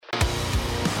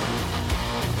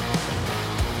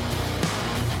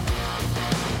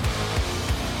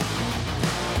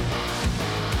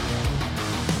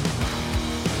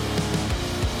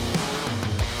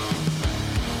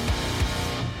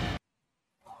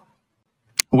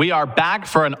We are back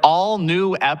for an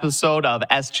all-new episode of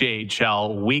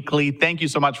SJHL Weekly. Thank you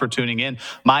so much for tuning in.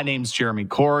 My name's Jeremy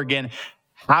Corrigan.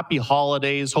 Happy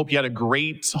holidays. Hope you had a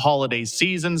great holiday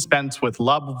season spent with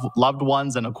loved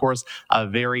ones, and of course, a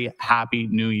very happy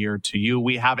new year to you.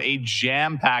 We have a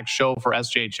jam-packed show for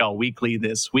SJHL Weekly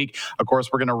this week. Of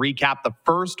course, we're going to recap the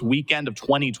first weekend of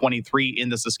 2023 in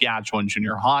the Saskatchewan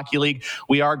Junior Hockey League.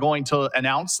 We are going to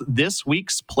announce this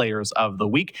week's Players of the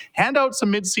Week, hand out some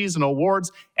mid-season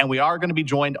awards, and we are going to be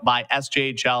joined by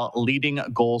SJHL leading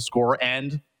goal scorer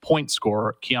and point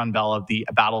scorer Keon Bell of the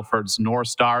Battleford's North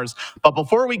Stars. But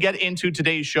before we get into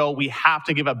today's show, we have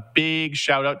to give a big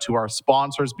shout out to our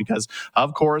sponsors because,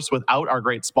 of course, without our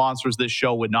great sponsors, this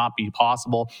show would not be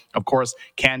possible. Of course,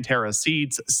 Canterra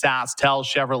Seeds, SaskTel,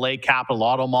 Chevrolet, Capital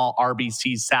Auto Mall,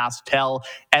 RBC, SaskTel,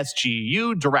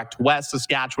 SGU, Direct West,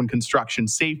 Saskatchewan Construction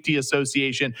Safety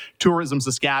Association, Tourism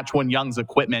Saskatchewan, Young's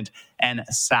Equipment, and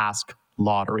Sask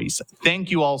Lotteries.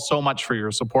 Thank you all so much for your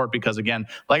support because, again,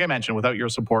 like I mentioned, without your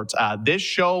support, this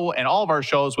show and all of our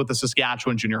shows with the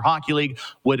Saskatchewan Junior Hockey League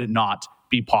would not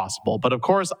be possible. But of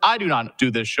course, I do not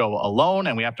do this show alone,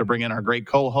 and we have to bring in our great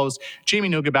co-hosts, Jamie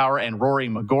Neugebauer and Rory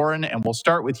McGoran. And we'll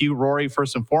start with you, Rory,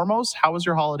 first and foremost. How was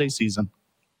your holiday season?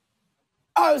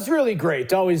 Oh, it was really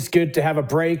great. Always good to have a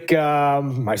break.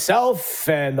 Myself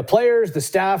and the players, the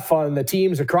staff on the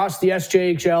teams across the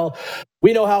SJHL.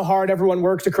 We know how hard everyone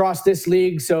works across this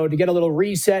league. So to get a little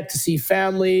reset, to see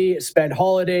family, spend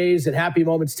holidays and happy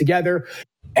moments together.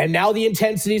 And now the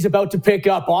intensity is about to pick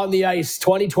up on the ice,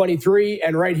 2023,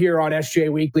 and right here on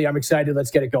SJ Weekly. I'm excited.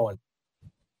 Let's get it going.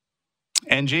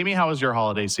 And Jamie, how was your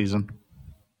holiday season?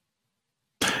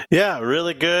 Yeah,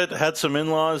 really good. Had some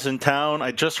in-laws in town.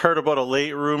 I just heard about a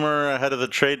late rumor ahead of the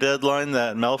trade deadline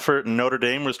that Melfort and Notre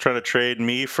Dame was trying to trade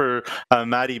me for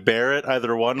Matty Barrett, either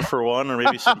 1-for-1 or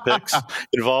maybe some picks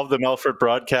involved the Melfort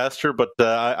broadcaster. But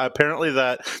apparently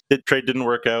that trade didn't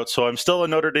work out. So I'm still a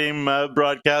Notre Dame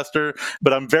broadcaster,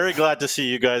 but I'm very glad to see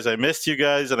you guys. I missed you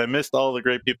guys, and I missed all the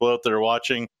great people out there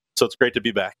watching. So it's great to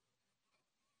be back.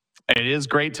 It is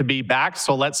great to be back,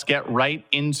 so let's get right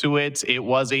into it. It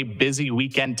was a busy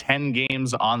weekend, 10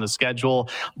 games on the schedule,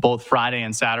 both Friday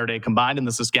and Saturday combined in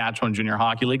the Saskatchewan Junior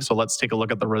Hockey League. So let's take a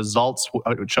look at the results,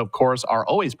 which of course are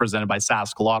always presented by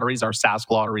Sask Lotteries, our Sask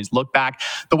Lotteries look back.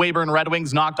 The Weyburn Red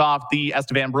Wings knocked off the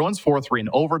Estevan Bruins 4-3 in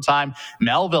overtime.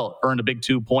 Melville earned a big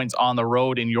 2 points on the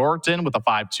road in Yorkton with a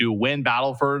 5-2 win.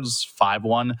 Battleford's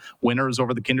 5-1 winners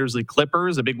over the Kindersley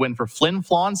Clippers. A big win for Flin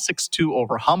Flon, 6-2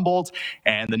 over Humboldt.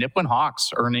 And the Nipawin Hawks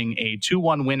earning a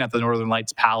 2-1 win at the Northern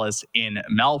Lights Palace in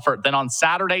Melfort. Then on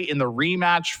Saturday in the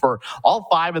rematch for all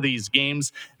 5 of these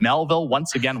games, Melville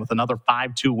once again with another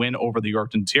 5-2 win over the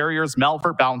Yorkton Terriers.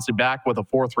 Melfort bouncing back with a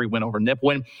 4-3 win over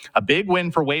Nipawin. A big win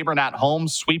for Weyburn at home,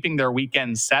 sweeping their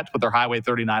weekend set with their Highway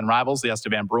 39 rivals, the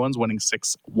Estevan Bruins, winning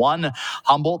 6-1.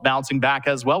 Humboldt bouncing back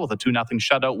as well with a 2-0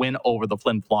 shutout win over the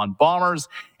Flin Flon Bombers.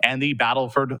 And the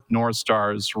Battleford North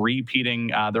Stars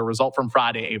repeating their result from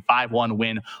Friday, a 5-1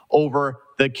 win over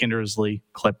the Kindersley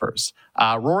Clippers.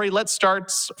 Rory, let's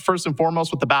start first and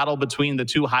foremost with the battle between the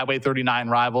two Highway 39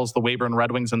 rivals, the Weyburn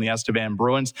Red Wings and the Estevan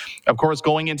Bruins. Of course,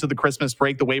 going into the Christmas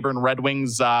break, the Weyburn Red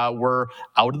Wings were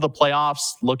out of the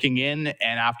playoffs looking in,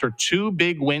 and after 2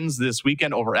 big wins this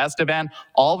weekend over Estevan,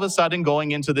 all of a sudden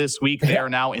going into this week, they are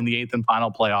now in the 8th and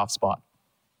final playoff spot.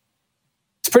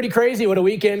 It's pretty crazy what a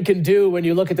weekend can do when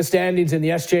you look at the standings in the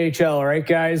SJHL, right,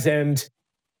 guys? And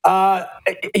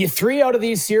 3 out of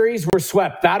these series were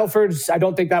swept. Battleford's, I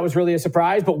don't think that was really a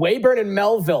surprise, but Weyburn and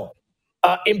Melville,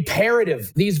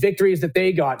 imperative, these victories that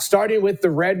they got, starting with the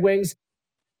Red Wings.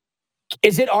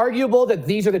 Is it arguable that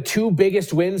these are the 2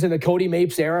 biggest wins in the Cody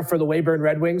Mapes era for the Weyburn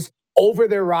Red Wings over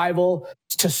their rival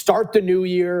to start the new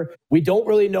year? We don't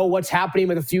really know what's happening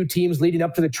with a few teams leading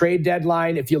up to the trade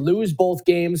deadline. If you lose both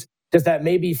games, does that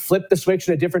maybe flip the switch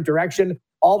in a different direction?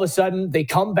 All of a sudden, they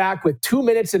come back with 2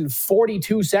 minutes and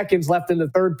 42 seconds left in the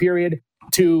third period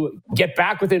to get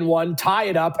back within 1, tie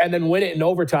it up, and then win it in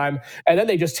overtime. And then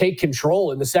they just take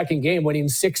control in the second game, winning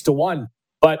 6-1.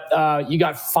 But you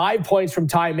got 5 points from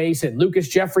Ty Mason. Lucas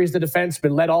Jeffries, the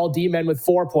defenseman, led all D-men with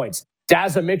 4 points.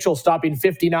 Dazza Mitchell stopping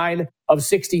 59 of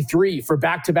 63 for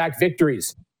back-to-back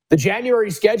victories. The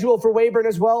January schedule for Weyburn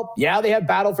as well. Yeah, they have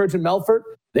Battleford and Melfort.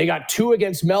 They got 2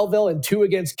 against Melville and 2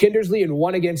 against Kindersley and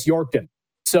 1 against Yorkton.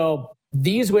 So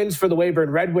these wins for the Weyburn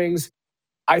Red Wings,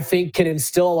 I think, can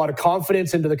instill a lot of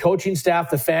confidence into the coaching staff,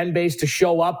 the fan base to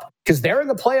show up because they're in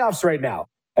the playoffs right now.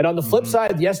 And on the flip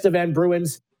side, the Estevan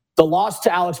Bruins, the loss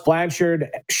to Alex Blanchard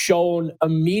shown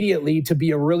immediately to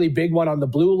be a really big one on the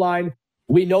blue line.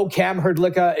 We know Cam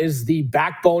Hrdlicka is the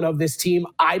backbone of this team.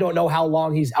 I don't know how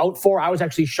long he's out for. I was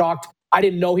actually shocked I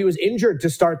didn't know he was injured to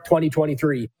start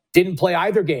 2023. Didn't play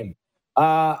either game.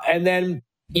 And then,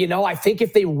 I think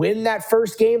if they win that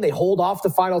first game, they hold off the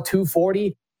final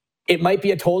 240, it might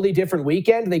be a totally different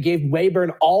weekend. They gave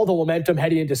Weyburn all the momentum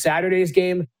heading into Saturday's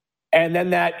game. And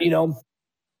then that,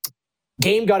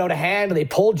 game got out of hand and they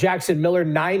pulled Jackson Miller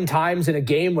 9 times in a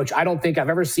game, which I don't think I've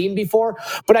ever seen before.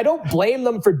 But I don't blame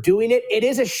them for doing it. It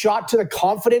is a shot to the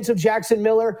confidence of Jackson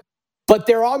Miller, but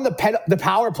they're on the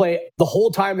power play the whole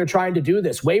time they're trying to do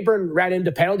this. Weyburn ran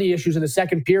into penalty issues in the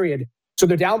second period, so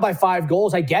they're down by 5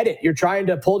 goals. I get it. You're trying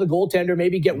to pull the goaltender,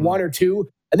 maybe get 1 or 2,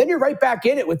 and then you're right back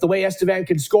in it with the way Estevan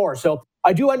can score. So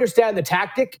I do understand the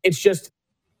tactic. It's just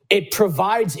it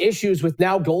provides issues with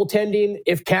now goaltending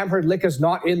if Cam Hrdlicka's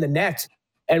not in the net.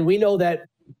 And we know that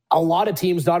a lot of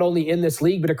teams, not only in this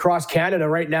league, but across Canada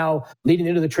right now, leading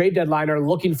into the trade deadline, are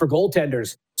looking for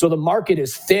goaltenders. So the market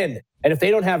is thin. And if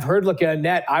they don't have Hrdlicka in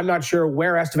net, I'm not sure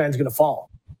where Estevan's going to fall.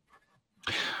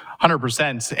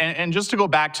 100%. And just to go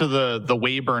back to the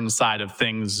Weyburn side of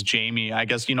things, Jamie, I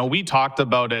guess, we talked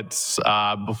about it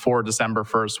before December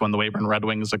 1st when the Weyburn Red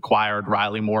Wings acquired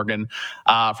Riley Morgan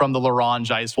from the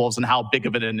Larange Ice Wolves, and how big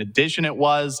of an addition it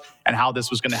was, and how this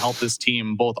was going to help this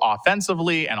team both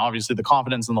offensively and obviously the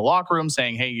confidence in the locker room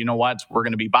saying, hey, you know what, we're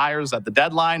going to be buyers at the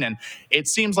deadline. And it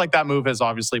seems like that move has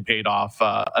obviously paid off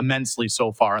immensely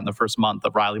so far in the first month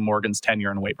of Riley Morgan's tenure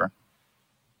in Weyburn.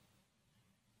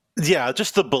 Yeah,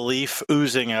 just the belief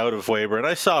oozing out of Weyburn.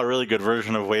 I saw a really good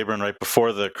version of Weyburn right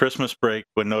before the Christmas break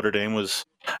when Notre Dame was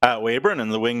at Weyburn,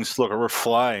 and the Wings were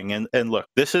flying. And look,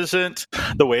 this isn't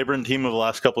the Weyburn team of the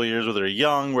last couple of years where they're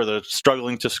young, where they're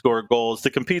struggling to score goals. The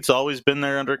compete's always been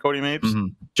there under Cody Mapes,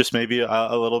 just maybe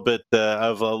a little bit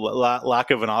of a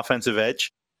lack of an offensive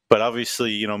edge. But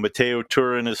obviously, Matteo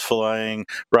Turin is flying.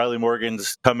 Riley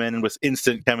Morgan's come in with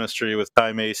instant chemistry with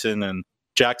Ty Mason, and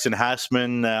Jackson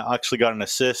Hassman actually got an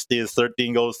assist. He has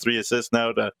 13 goals, 3 assists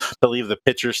now to leave the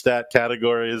pitcher stat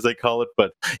category, as they call it.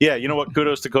 But yeah, you know what?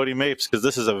 Kudos to Cody Mapes, because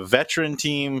this is a veteran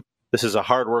team. This is a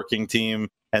hardworking team,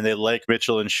 and they like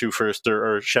Mitchell and Shep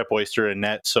Oyster and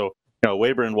net. So,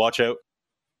 Weyburn, watch out.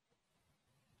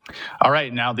 All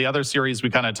right. Now, the other series we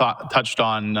kind of touched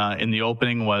on in the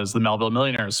opening was the Melville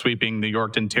Millionaires sweeping the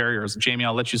Yorkton Terriers. Jamie,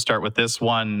 I'll let you start with this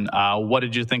one. What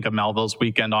did you think of Melville's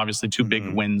weekend? Obviously, 2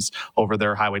 big wins over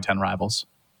their Highway 10 rivals.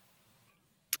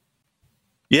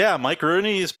 Yeah, Mike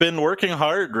Rooney has been working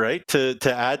hard, right, to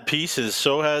add pieces.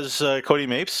 So has Cody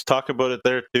Mapes. Talk about it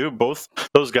there too. Both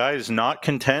those guys not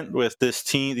content with these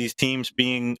teams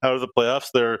being out of the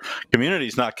playoffs. Their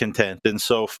community's not content, and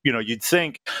so you'd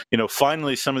think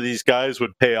finally some of these guys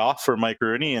would pay off for Mike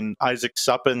Rooney and Isaac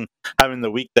Suppin having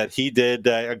the week that he did.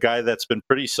 A guy that's been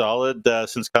pretty solid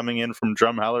since coming in from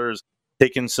Drumheller,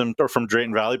 from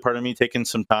Drayton Valley, taking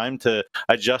some time to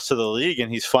adjust to the league, and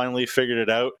he's finally figured it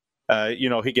out.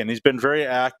 Again, he's been very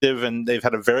active, and they've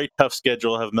had a very tough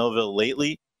schedule of Melville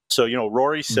lately. So,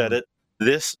 Rory said it.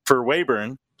 This, for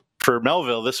Weyburn, for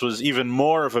Melville, this was even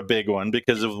more of a big one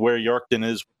because of where Yorkton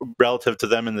is relative to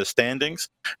them in the standings.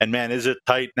 And man, is it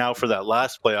tight now for that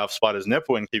last playoff spot as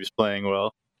Nipawin keeps playing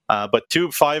well. But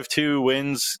 5-2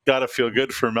 wins, got to feel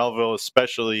good for Melville,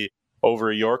 especially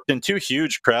over Yorkton. 2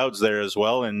 huge crowds there as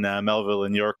well in Melville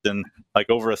and Yorkton,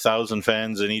 like over 1,000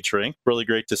 fans in each rink. Really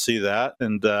great to see that.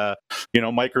 And,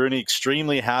 Mike Rooney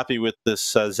extremely happy with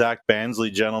this Zach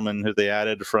Bansley gentleman who they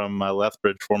added from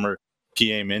Lethbridge, former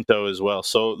PA Minto as well.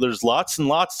 So there's lots and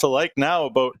lots to like now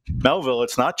about Melville.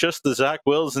 It's not just the Zach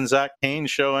Wills and Zach Kane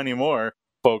show anymore,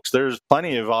 folks. There's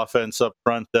plenty of offense up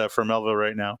front for Melville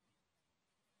right now.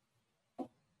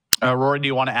 Rory, do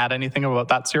you want to add anything about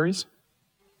that series?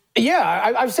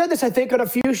 Yeah, I've said this, I think, on a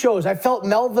few shows. I felt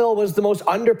Melville was the most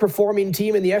underperforming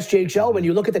team in the SJHL when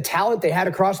you look at the talent they had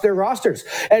across their rosters.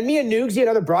 And me and Nugsy and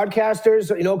other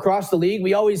broadcasters, across the league,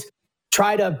 we always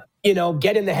try to,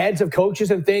 get in the heads of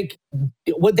coaches and think,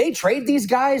 would they trade these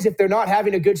guys if they're not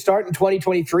having a good start in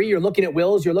 2023? You're looking at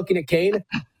Wills, you're looking at Kane.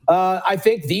 I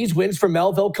think these wins for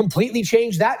Melville completely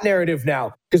changed that narrative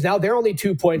now, because now they're only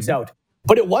 2 points out.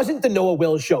 But it wasn't the Noah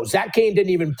Wills show. Zach Kane didn't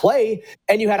even play,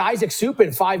 and you had Isaac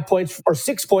Supin 5 points or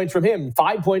 6 points from him,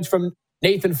 5 points from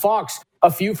Nathan Fox, a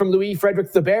few from Louis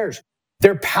Frederick Theberge.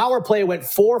 Their power play went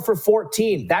 4 for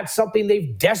 14. That's something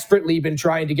they've desperately been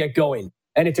trying to get going,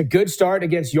 and it's a good start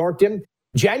against Yorkton.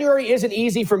 January isn't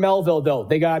easy for Melville, though.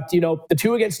 They got, the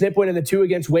 2 against Nipawin and the 2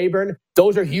 against Weyburn.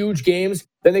 Those are huge games.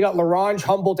 Then they got Larange,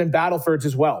 Humboldt, and Battlefords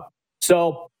as well.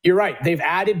 So you're right. They've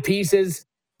added pieces.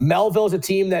 Melville's a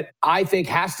team that I think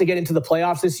has to get into the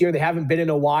playoffs this year. They haven't been in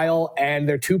a while, and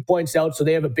they're 2 points out, so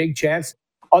they have a big chance.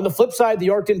 On the flip side, the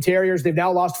Yorkton Terriers, they've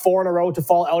now lost 4 in a row to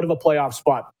fall out of a playoff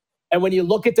spot. And when you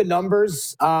look at the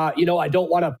numbers, I don't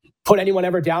want to put anyone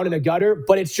ever down in a gutter,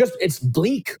 but it's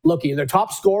bleak looking. Their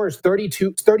top scorer is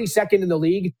 32nd in the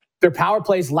league. Their power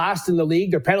play is last in the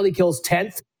league. Their penalty kills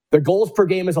 10th. Their goals per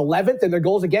game is 11th, and their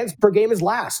goals against per game is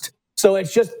last. So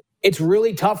it's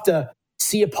really tough to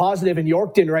see a positive in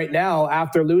Yorkton right now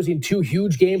after losing 2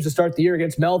 huge games to start the year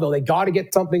against Melville. They got to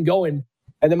get something going.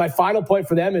 And then my final point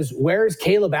for them is, where is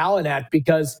Caleb Allen at?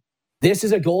 Because this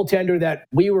is a goaltender that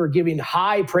we were giving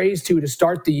high praise to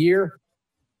start the year.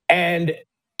 And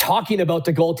talking about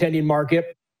the goaltending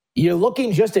market, you're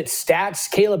looking just at stats.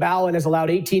 Caleb Allen has allowed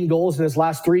 18 goals in his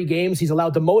last 3 games. He's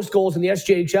allowed the most goals in the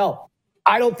SJHL.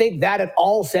 I don't think that at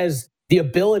all says the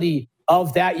ability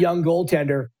of that young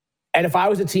goaltender. And if I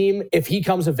was a team, if he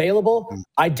comes available,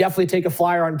 I'd definitely take a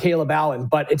flyer on Caleb Allen.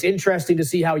 But it's interesting to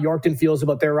see how Yorkton feels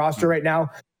about their roster right now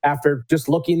after just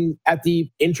looking at the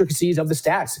intricacies of the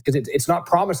stats, because it's not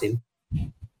promising.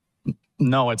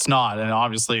 No, it's not. And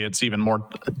obviously, it's even more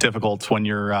difficult when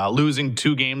you're losing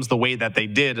 2 games the way that they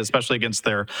did, especially against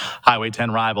their Highway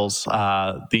 10 rivals,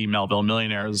 the Melville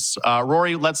Millionaires.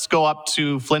 Rory, let's go up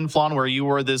to Flin Flon, where you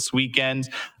were this weekend.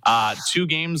 2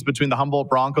 games between the Humboldt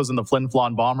Broncos and the Flin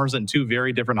Flon Bombers, and 2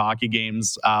 very different hockey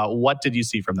games. What did you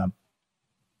see from them?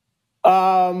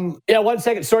 Yeah, 1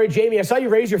 second. Sorry, Jamie, I saw you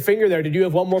raise your finger there. Did you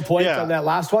have one more point on that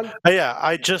last one? Yeah,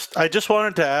 I just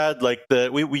wanted to add, like,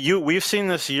 we've seen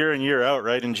this year in, year out,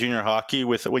 right, in junior hockey,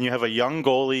 with when you have a young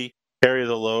goalie carry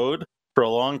the load for a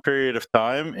long period of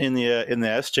time in the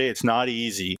SJ, it's not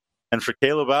easy. And for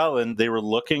Caleb Allen, they were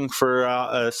looking for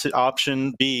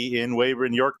option B in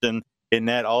Weyburn Yorkton in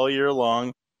net all year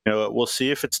long. You know, we'll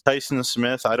see if it's Tyson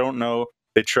Smith. I don't know.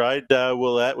 They tried,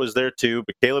 Willette was there too,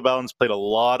 but Caleb Allen's played a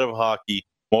lot of hockey,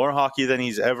 more hockey than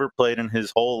he's ever played in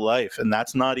his whole life. And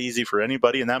that's not easy for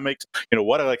anybody. And that makes,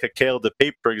 what like a Cale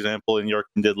DePape, for example, in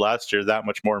Yorkton did last year, that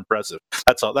much more impressive.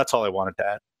 That's all I wanted to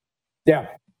add. Yeah.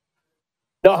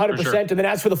 No, 100%. Sure. And then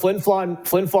as for the Flin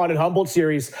Flon and Humboldt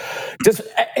series,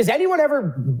 has anyone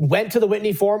ever went to the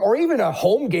Whitney Forum or even a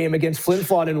home game against Flin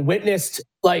Flon and witnessed,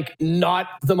 like, not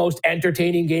the most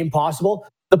entertaining game possible?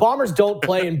 The Bombers don't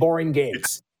play in boring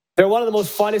games. They're one of the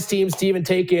most funnest teams to even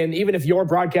take in, even if your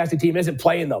broadcasting team isn't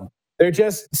playing them. They're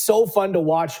just so fun to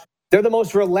watch. They're the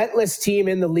most relentless team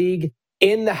in the league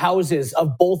in the houses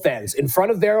of both ends, in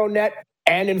front of their own net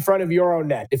and in front of your own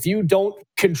net. If you don't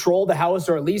control the house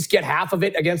or at least get half of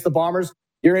it against the Bombers,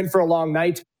 you're in for a long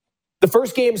night. The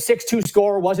first game, 6-2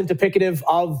 score, wasn't indicative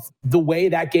of the way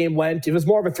that game went. It was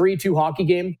more of a 3-2 hockey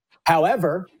game.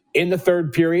 However, in the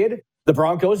third period, the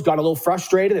Broncos got a little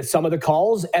frustrated at some of the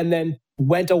calls and then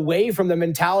went away from the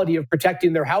mentality of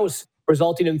protecting their house,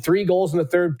 resulting in 3 goals in the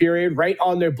third period right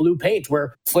on their blue paint,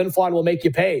 where Flin Flon will make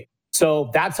you pay. So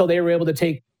that's how they were able to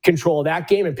take control of that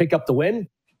game and pick up the win.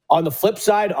 On the flip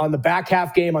side, on the back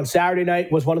half game on Saturday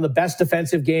night was one of the best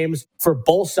defensive games for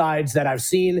both sides that I've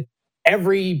seen.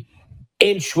 Every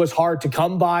inch was hard to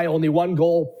come by. Only 1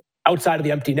 goal outside of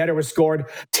the empty netter was scored,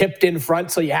 tipped in front,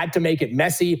 so you had to make it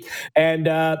messy. And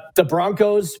the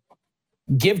Broncos,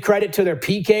 give credit to their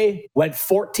PK, went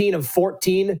 14 of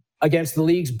 14 against the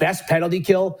league's best penalty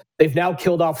kill. They've now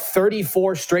killed off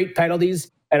 34 straight penalties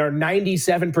and are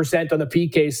 97% on the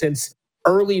PK since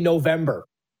early November.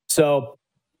 So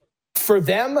for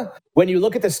them, when you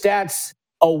look at the stats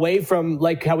away from,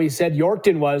 like how we said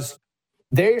Yorkton was,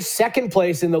 they're second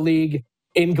place in the league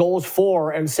in goals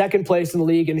for and second place in the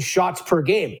league in shots per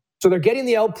game. So they're getting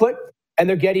the output and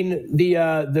they're getting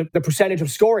the percentage of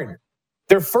scoring.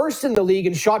 They're first in the league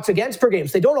in shots against per game.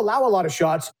 So they don't allow a lot of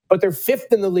shots, but they're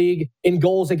 5th in the league in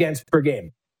goals against per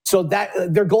game. So that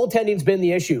their goaltending's been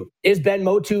the issue. Is Ben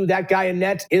Motu that guy in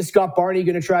net? Is Scott Barney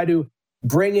going to try to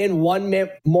bring in one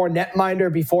more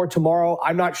netminder before tomorrow?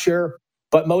 I'm not sure.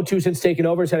 But Motu, since taking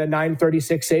over, has had a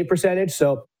 .936 save percentage.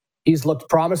 So he's looked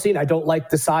promising. I don't like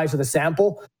the size of the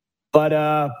sample. But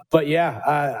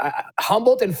yeah,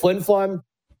 Humboldt and Flin Flon,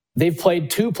 they've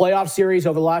played 2 playoff series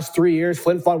over the last 3 years.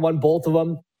 Flin Flon won both of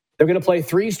them. They're going to play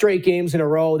 3 straight games in a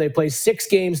row. They play 6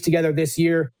 games together this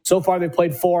year. So far, they've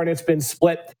played 4, and it's been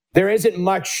split. There isn't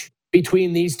much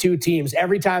between these 2 teams.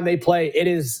 Every time they play, it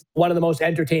is one of the most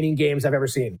entertaining games I've ever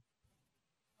seen.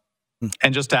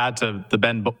 And just to add to the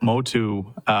Ben Motu,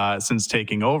 since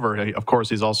taking over, of course,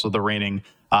 he's also the reigning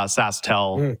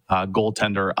SaskTel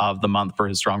goaltender of the month for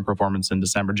his strong performance in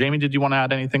December. Jamie, did you want to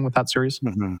add anything with that series?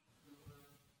 Mm-hmm.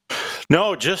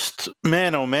 No, just,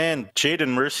 man, oh man,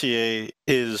 Jaden Mercier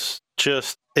is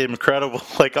just incredible.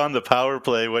 Like on the power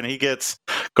play, when he gets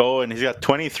going, he's got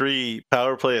 23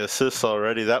 power play assists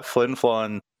already. That Flin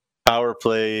Flon power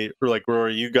play, like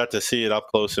Rory, you got to see it up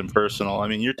close and personal. I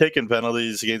mean, you're taking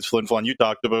penalties against Flin Flon. You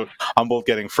talked about Humboldt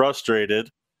getting frustrated.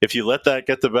 if you let that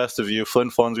get the best of you, Flin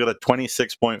Flon's got a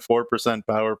 26.4%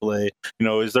 power play.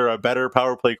 Is there a better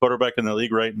power play quarterback in the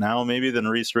league right now, maybe, than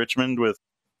Reese Richmond with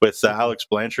Alex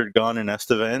Blanchard gone and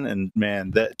Estevan? And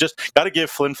man, that just got to give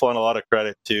Flin Flon a lot of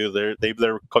credit too.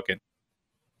 They're cooking.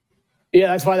 Yeah,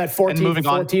 that's why that 14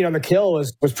 on the kill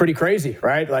was pretty crazy,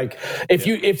 right? Like if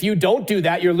you don't do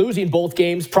that, you're losing both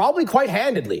games probably quite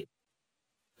handedly.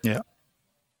 Yeah.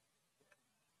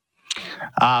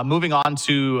 Moving on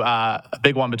to a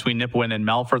big one between Nipawin and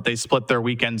Melfort. They split their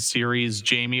weekend series.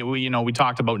 Jamie, we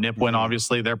talked about Nipawin.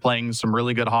 Obviously, they're playing some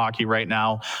really good hockey right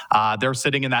now. They're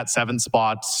sitting in that 7th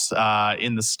spot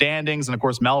in the standings. And of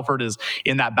course, Melfort is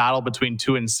in that battle between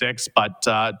 2 and 6,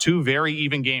 but 2 very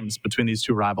even games between these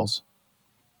 2 rivals.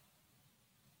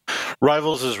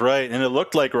 Rivals is right, and it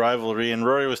looked like rivalry. And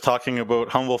Rory was talking about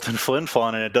Humboldt and Flin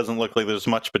Flon, and it doesn't look like there's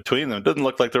much between them. It doesn't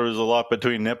look like there was a lot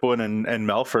between Nipawin and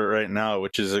Melfort right now,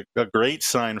 which is a great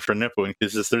sign for Nipawin,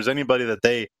 because if there's anybody that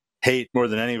they hate more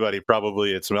than anybody,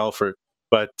 probably it's Melfort.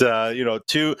 But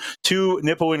two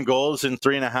Nipawin goals in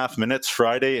 3.5 minutes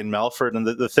Friday in Melfort, and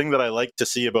the thing that I like to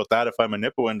see about that, if I'm a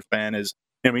Nipawin fan, is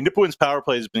Nipawin's power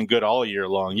play has been good all year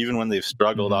long, even when they've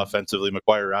struggled offensively.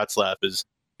 McGuire Ratzlaff is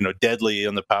deadly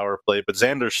on the power play, but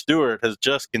Xander Stewart has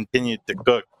just continued to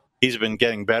cook. He's been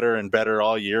getting better and better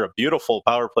all year. A beautiful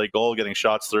power play goal, getting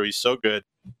shots through. He's so good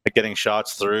at getting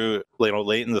shots through.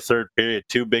 Late in the 3rd period,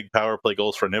 2 big power play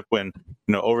goals for Nipawin,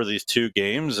 over these 2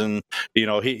 games, and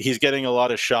he's getting a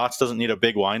lot of shots. Doesn't need a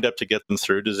big windup to get them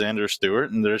through to Xander Stewart.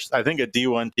 And I think a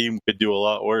D1 team could do a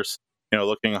lot worse.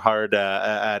 Looking hard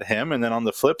at him. And then on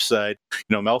the flip side,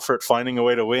 Melfort finding a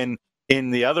way to win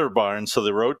in the other barn, so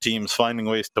the road team's finding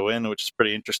ways to win, which is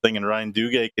pretty interesting. And Ryan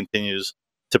Duguay continues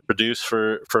to produce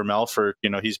for Melfort.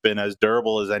 He's been as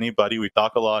durable as anybody. We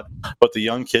talk a lot about the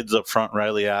young kids up front,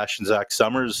 Riley Ash and Zach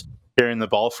Summers, carrying the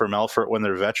ball for Melfort when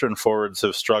their veteran forwards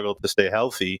have struggled to stay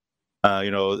healthy.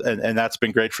 And that's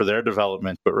been great for their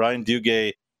development. But Ryan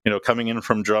Duguay, coming in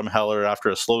from Drumheller after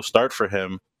a slow start for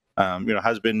him,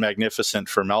 has been magnificent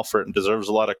for Melfort and deserves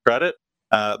a lot of credit.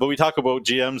 But we talk about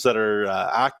GMs that are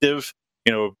active.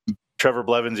 Trevor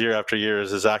Blevins year after year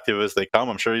is as active as they come.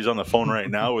 I'm sure he's on the phone right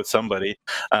now with somebody.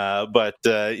 But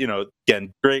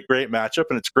again, great matchup.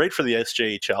 And it's great for the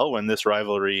SJHL when this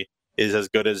rivalry is as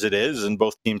good as it is and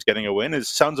both teams getting a win.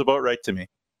 Sounds about right to me.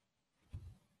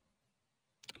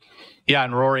 Yeah,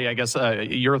 and Rory, I guess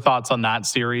your thoughts on that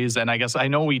series. And I guess I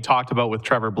know we talked about with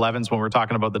Trevor Blevins when we were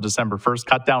talking about the December 1st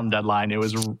cutdown deadline.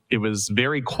 It was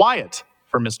very quiet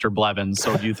for Mr. Blevins.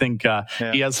 So do you think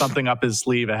he has something up his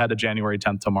sleeve ahead of January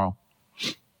 10th tomorrow?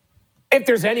 If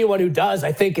there's anyone who does,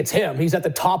 I think it's him. He's at the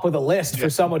top of the list for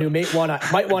someone who might want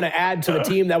to add to the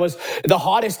team that was the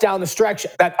hottest down the stretch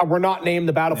that were not named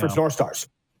the Battleford North Stars,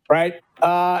 right?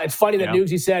 It's funny that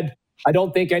Newsy said, I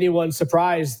don't think anyone's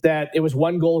surprised that it was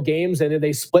 1-goal games and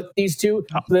they split these 2.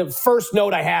 The first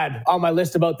note I had on my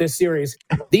list about this series,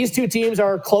 these 2 teams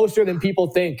are closer than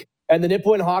people think. And the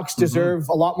Nipawin Hawks deserve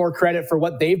a lot more credit for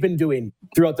what they've been doing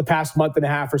throughout the past month and a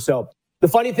half or so. The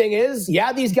funny thing is,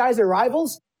 these guys are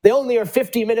rivals. They only are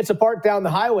 50 minutes apart down the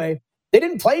highway. They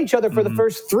didn't play each other for the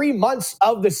first 3 months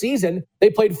of the season. They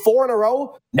played 4 in a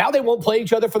row. Now they won't play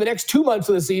each other for the next 2 months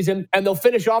of the season, and they'll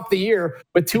finish off the year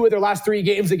with 2 of their last 3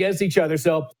 games against each other.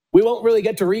 So we won't really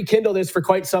get to rekindle this for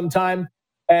quite some time.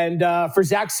 And for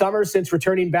Zach Summers, since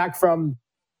returning back from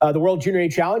the World Junior A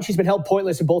Challenge, he's been held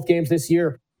pointless in both games this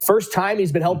year. First time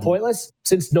he's been held pointless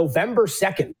since November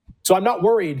 2nd. So I'm not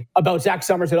worried about Zach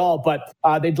Summers at all, but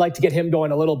they'd like to get him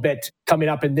going a little bit coming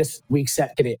up in this week's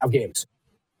set of games.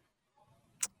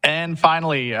 And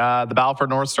finally, the Battleford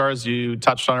North Stars, you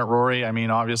touched on it, Rory. I mean,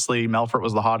 obviously, Melfort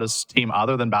was the hottest team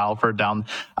other than Battleford down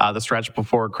the stretch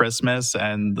before Christmas.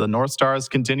 And the North Stars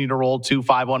continue to roll 2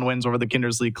 5-1 wins over the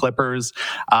Kindersley Clippers.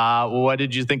 What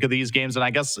did you think of these games? And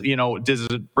I guess, does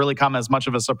it really come as much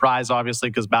of a surprise, obviously,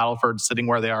 because Battleford's sitting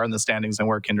where they are in the standings and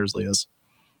where Kindersley is?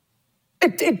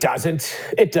 It doesn't.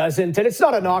 And it's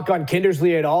not a knock on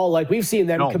Kindersley at all. Like, we've seen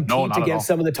them compete against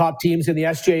some of the top teams in the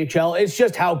SJHL. It's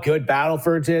just how good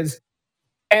Battleford's is.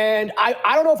 And I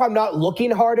don't know if I'm not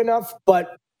looking hard enough,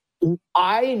 but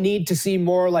I need to see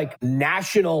more like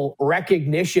national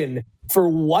recognition for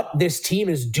what this team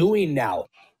is doing now.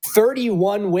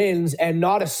 31 wins and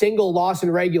not a single loss in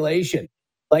regulation.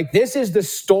 Like, this is the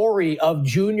story of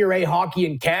junior A hockey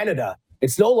in Canada.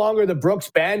 It's no longer the Brooks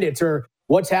Bandits or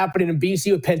what's happening in BC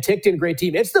with Penticton, great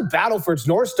team. It's the Battleford's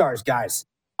North Stars, guys.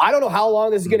 I don't know how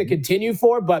long this is going to continue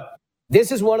for, but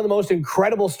this is one of the most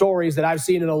incredible stories that I've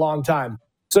seen in a long time.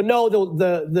 So no,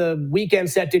 the weekend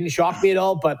set didn't shock me at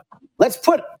all, but let's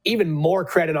put even more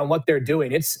credit on what they're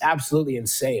doing. It's absolutely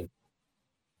insane.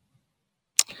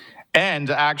 And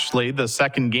actually, the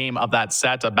second game of that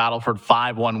set, a Battleford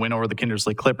 5-1 win over the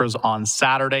Kindersley Clippers on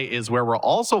Saturday, is where we'll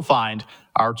also find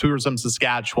our Tourism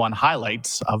Saskatchewan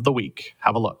highlights of the week.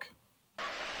 Have a look.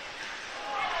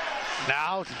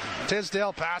 Now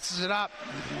Tisdale passes it up.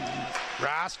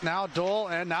 Rask, now Dole,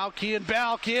 and now Kean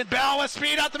Bell. Kean Bell with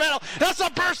speed up the middle. That's a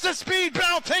burst of speed.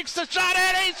 Bell takes the shot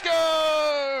and he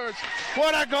scores!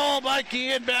 What a goal by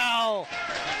Kean Bell.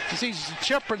 He's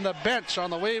chipping the bench on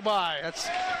the way by. That's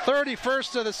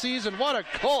 31st of the season. What a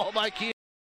goal by Kean.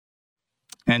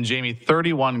 And Jamie,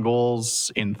 31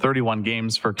 goals in 31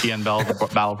 games for Kean Bell, the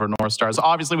Battleford North Stars.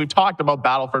 Obviously, we've talked about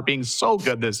Battleford being so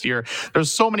good this year.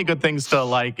 There's so many good things to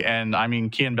like, and I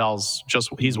mean, Kean Bell's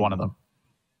he's one of them.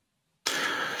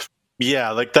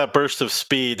 Yeah, like that burst of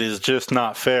speed is just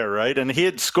not fair, right? And he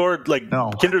had scored,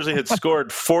 Kindersley had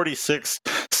scored 46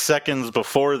 seconds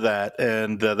before that,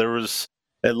 and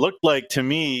it looked like to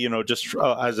me, just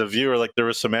as a viewer, like there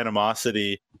was some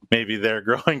animosity maybe there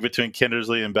growing between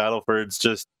Kindersley and Battleford. It's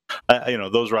just,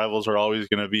 those rivals are always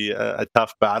going to be a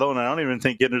tough battle, and I don't even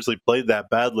think Kindersley played that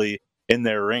badly in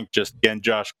their rink. Just, again,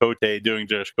 Josh Cote doing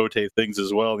Josh Cote things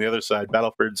as well. On the other side,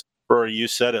 Battleford's, Rory, you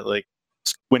said it, like,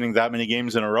 winning that many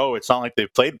games in a row. It's not like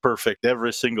they've played perfect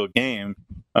every single game,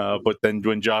 but then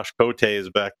when Josh Cote is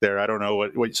back there, I don't know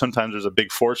what sometimes there's a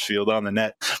big force field on the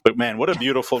net, but man, what a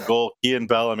beautiful goal. Kean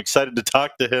Bell, I'm excited to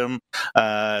talk to him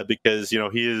because he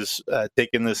is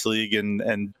taking this league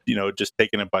and just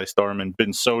taking it by storm and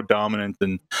been so dominant,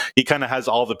 and he kind of has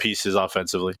all the pieces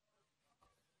offensively.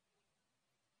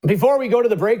 Before we go to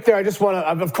the break there, I just want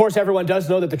to, of course, everyone does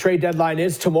know that the trade deadline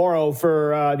is tomorrow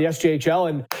for the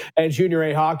SJHL and Junior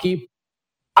A hockey.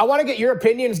 I want to get your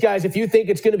opinions, guys, if you think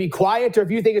it's going to be quiet or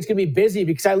if you think it's going to be busy,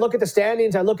 because I look at the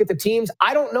standings, I look at the teams.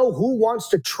 I don't know who wants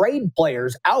to trade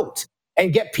players out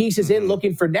and get pieces in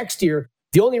looking for next year.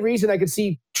 The only reason I could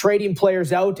see trading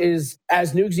players out is,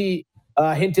 as Nugsy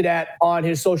hinted at on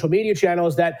his social media channel,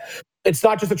 is that it's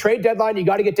not just a trade deadline. You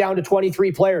got to get down to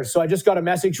 23 players. So I just got a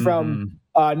message from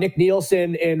Nick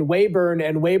Nielsen in Weyburn,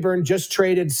 and Weyburn just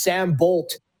traded Sam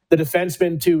Bolt, the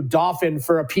defenseman, to Dauphin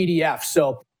for a PDF.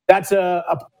 So that's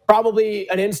probably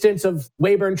an instance of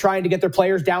Weyburn trying to get their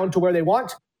players down to where they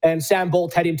want, and Sam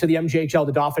Bolt heading to the MJHL,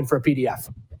 the Dauphin, for a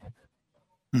PDF.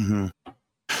 Mm-hmm.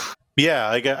 Yeah,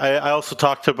 I also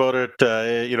talked about it,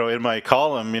 in my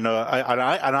column.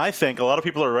 I think a lot of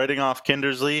people are writing off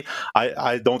Kindersley.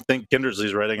 I don't think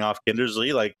Kindersley's writing off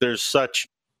Kindersley. Like, there's such,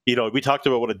 we talked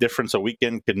about what a difference a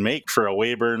weekend could make for a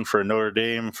Weyburn, for a Notre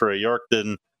Dame, for a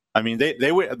Yorkton. I mean, did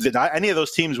any of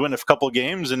those teams win a couple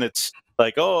games, and it's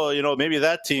like, maybe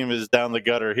that team is down the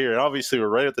gutter here. And obviously, we're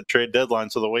right at the trade deadline,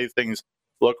 so the way things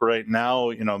look right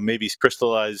now, maybe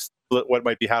crystallize what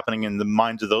might be happening in the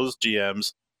minds of those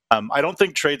GMs. I don't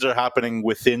think trades are happening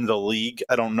within the league.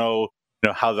 I don't know,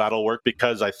 how that'll work,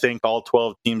 because I think all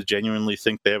 12 teams genuinely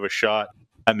think they have a shot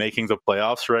at making the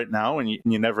playoffs right now, and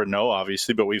you never know,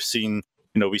 obviously. But we've seen,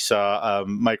 we saw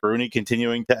Mike Rooney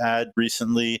continuing to add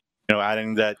recently,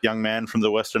 adding that young man from the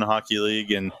Western Hockey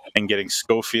League and getting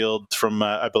Schofield from,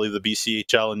 I believe, the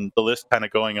BCHL, and the list kind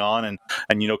of going on. And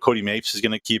Cody Mapes is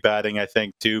going to keep adding, I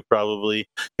think, too, probably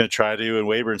going to try to, and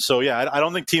Weyburn. So, yeah, I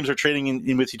don't think teams are trading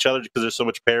in with each other because there's so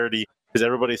much parity, because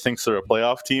everybody thinks they're a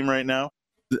playoff team right now.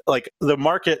 Like, the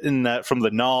market in that from the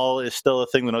NAL is still a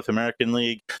thing, the North American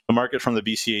League. The market from the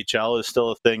BCHL is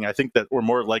still a thing. I think that we're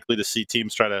more likely to see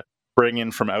teams try to bring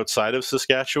in from outside of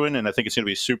Saskatchewan, and I think it's going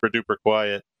to be super duper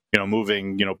quiet,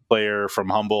 moving, player from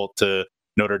Humboldt to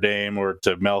Notre Dame or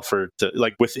to Melfort to,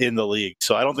 like, within the league.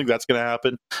 So I don't think that's going to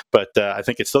happen, but I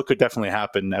think it still could definitely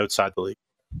happen outside the league.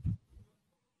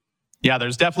 Yeah,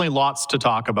 there's definitely lots to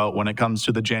talk about when it comes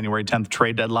to the January 10th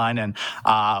trade deadline. And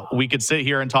we could sit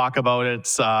here and talk about it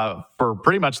for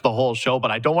pretty much the whole show,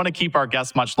 but I don't want to keep our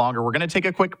guests much longer. We're going to take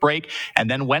a quick break. And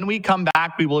then when we come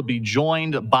back, we will be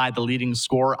joined by the leading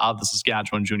scorer of the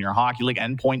Saskatchewan Junior Hockey League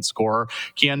and point scorer,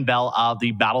 Kean Bell of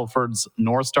the Battleford's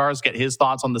North Stars, get his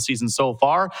thoughts on the season so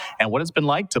far and what it's been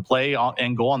like to play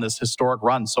and go on this historic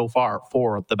run so far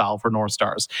for the Battleford North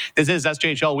Stars. This is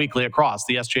SJHL Weekly across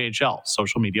the SJHL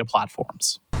social media platforms.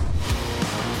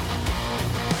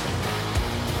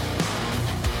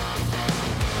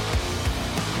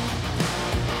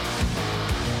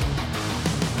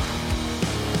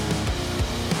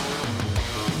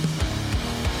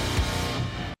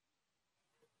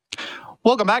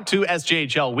 Welcome back to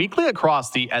SJHL Weekly across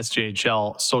the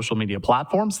SJHL social media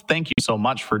platforms. Thank you so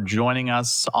much for joining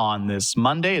us on this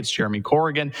Monday. It's Jeremy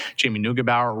Corrigan, Jamie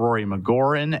Neugebauer, Rory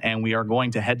McGoran, and we are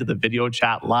going to head to the video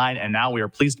chat line. And now we are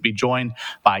pleased to be joined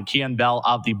by Kean Bell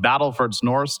of the Battleford's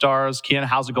North Stars. Kean,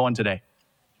 how's it going today?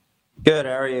 Good.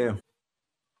 How are you?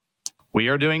 We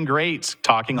are doing great,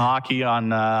 talking hockey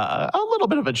on a little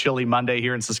bit of a chilly Monday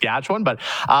here in Saskatchewan. But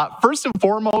first and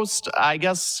foremost, I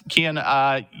guess,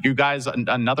 Kian, you guys,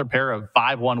 another pair of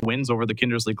 5-1 wins over the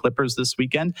Kindersley Clippers this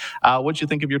weekend. What'd you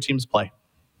think of your team's play?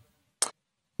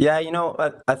 Yeah,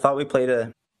 I thought we played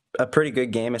a pretty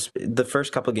good game. The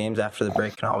first couple games after the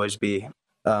break can always be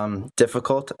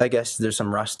difficult. I guess there's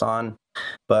some rust on.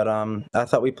 But I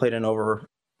thought we played an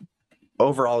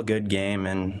overall good game,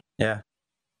 and yeah.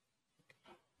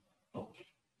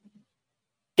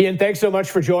 Ian, thanks so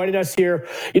much for joining us here.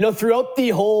 Throughout the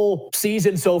whole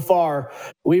season so far,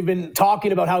 we've been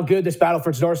talking about how good this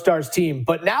Battleford's North Stars team,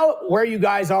 but now where you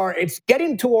guys are, it's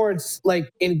getting towards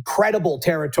like incredible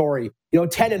territory.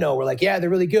 10-0, we're like, yeah, they're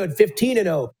really good.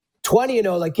 15-0,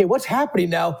 20-0, like, hey, what's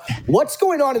happening now? What's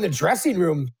going on in the dressing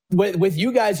room with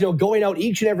you guys, going out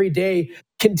each and every day,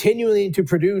 continuing to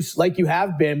produce like you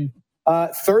have been,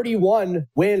 31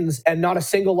 wins and not a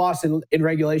single loss in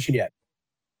regulation yet?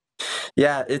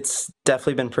 Yeah, it's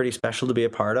definitely been pretty special to be a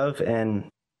part of, and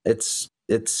it's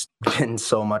been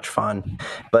so much fun.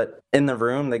 But in the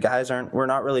room, the guys we're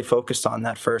not really focused on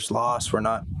that first loss. We're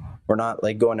not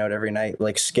like going out every night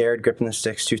like scared, gripping the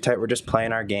sticks too tight. We're just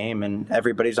playing our game, and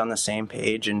everybody's on the same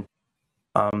page. And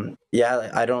I'm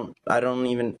not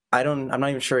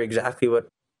even sure exactly what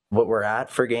we're at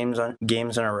for games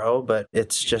in a row, but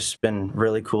it's just been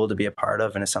really cool to be a part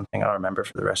of, and it's something I'll remember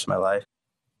for the rest of my life.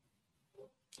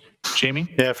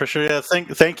 Jamie? Yeah, for sure. Yeah,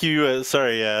 thank you.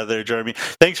 There, Jeremy.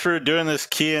 Thanks for doing this,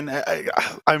 Kian.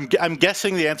 I'm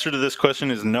guessing the answer to this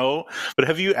question is no. But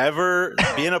have you ever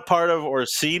been a part of or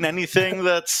seen anything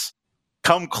that's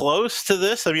come close to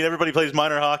this? I mean, everybody plays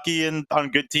minor hockey and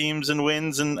on good teams and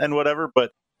wins and whatever,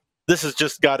 but this has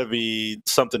just got to be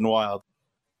something wild.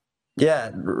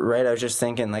 Yeah, right. I was just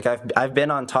thinking, like, I've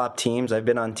been on top teams. I've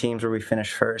been on teams where we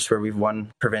finished first, where we've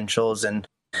won provincials and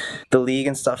the league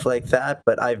and stuff like that,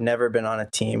 but I've never been on a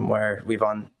team where we've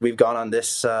gone on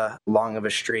this long of a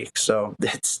streak. So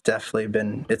it's definitely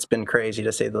been crazy,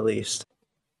 to say the least.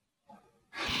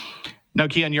 Now,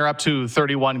 Kian, you're up to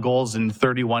 31 goals in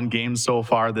 31 games so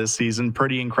far this season.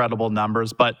 Pretty incredible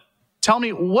numbers. But tell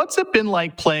me, what's it been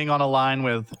like playing on a line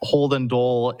with Holden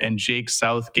Dole and Jake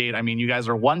Southgate? I mean, you guys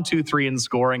are 1, 2, 3 in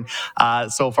scoring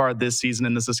so far this season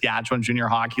in the Saskatchewan Junior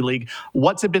Hockey League.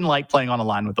 What's it been like playing on a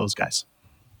line with those guys?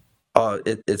 Oh,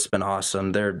 it's been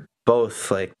awesome. They're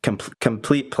both like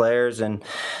complete players, and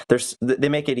they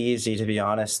make it easy, to be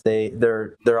honest.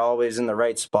 They're always in the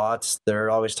right spots. They're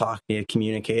always talking,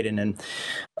 communicating, and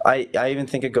I even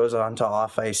think it goes on to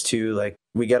off ice too. Like,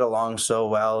 we get along so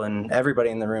well, and everybody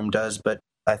in the room does. But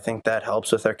I think that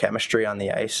helps with our chemistry on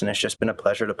the ice, and it's just been a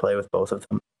pleasure to play with both of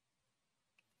them.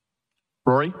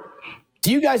 Rory?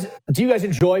 Do you guys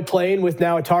enjoy playing with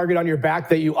now a target on your back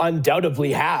that you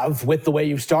undoubtedly have with the way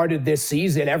you've started this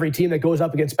season? Every team that goes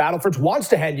up against Battleford wants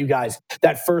to hand you guys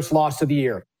that first loss of the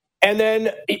year. And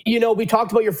then, we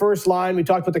talked about your first line. We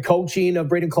talked about the coaching of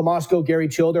Braden Klomosko, Gary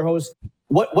Childerhose.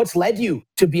 What's led you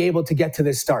to be able to get to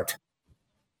this start?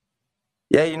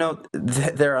 Yeah,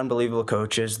 they're unbelievable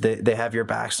coaches. They have your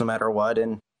backs no matter what.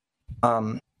 And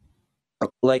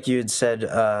like you had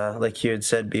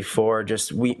said before,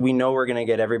 just we know we're going to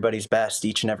get everybody's best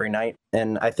each and every night,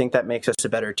 and I think that makes us a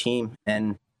better team.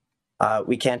 And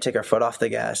we can't take our foot off the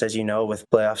gas, as you know, with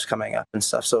playoffs coming up and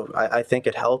stuff. So I think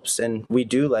it helps, and we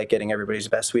do like getting everybody's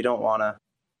best. We don't want to.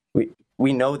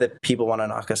 We know that people want to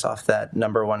knock us off that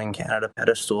number one in Canada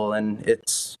pedestal, and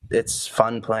it's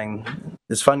fun playing.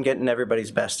 It's fun getting everybody's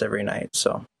best every night.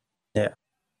 So, yeah.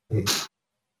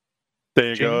 There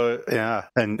you go. Yeah.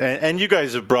 And you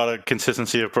guys have brought a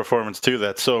consistency of performance too.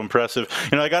 That's so impressive.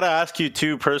 I got to ask you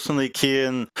too, personally,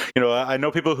 Kian, I know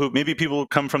people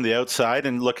come from the outside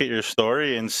and look at your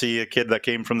story and see a kid that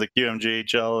came from the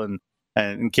QMJHL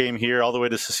and came here all the way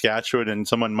to Saskatchewan, and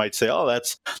someone might say, oh,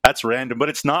 that's random, but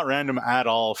it's not random at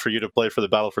all for you to play for the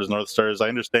Battleford North Stars. I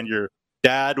understand your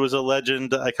dad was a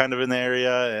legend kind of in the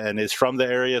area and is from the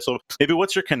area. So maybe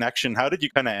what's your connection? How did you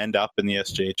kind of end up in the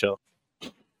SJHL?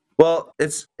 Well,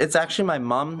 it's actually my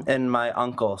mom and my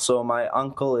uncle. So my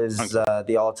uncle is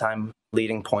the all-time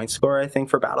leading point scorer, I think,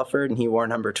 for Battleford, and he wore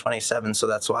number 27, so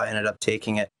that's why I ended up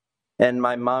taking it. And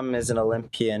my mom is an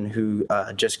Olympian who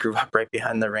just grew up right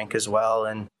behind the rink as well.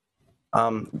 And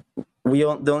the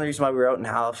only reason why we were out in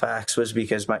Halifax was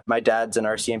because my dad's an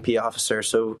RCMP officer,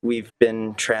 so we've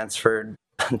been transferred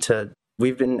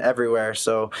we've been everywhere.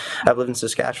 So I've lived in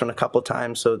Saskatchewan a couple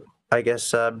times, so I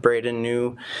guess Braden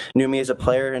knew me as a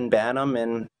player in Bantam,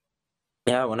 and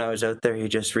yeah, when I was out there, he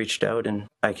just reached out, and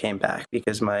I came back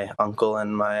because my uncle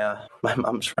and my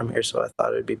mom's from here, so I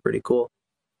thought it'd be pretty cool.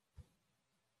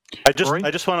 I Rory?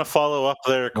 just want to follow up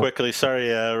there quickly. Sorry,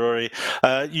 Rory.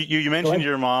 You mentioned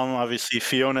your mom, obviously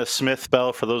Fiona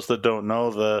Smith-Bell. For those that don't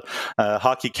know, the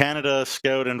Hockey Canada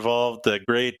scout involved, a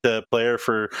great player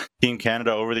for Team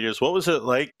Canada over the years. What was it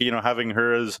like, having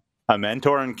her as a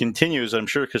mentor, and continues, I'm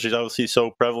sure, because she's obviously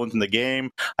so prevalent in the game.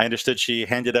 I understood she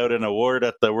handed out an award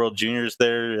at the World Juniors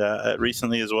there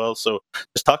recently as well. So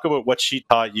just talk about what she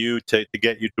taught you to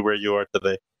get you to where you are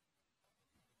today.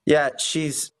 Yeah,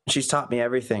 she's taught me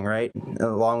everything, right?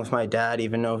 Along with my dad,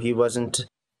 even though he wasn't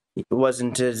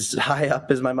as high up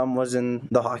as my mom was in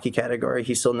the hockey category,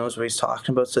 he still knows what he's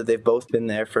talking about. So they've both been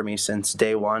there for me since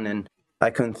day one, and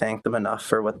I couldn't thank them enough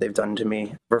for what they've done to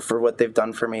me, or for what they've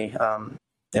done for me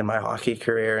in my hockey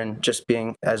career, and just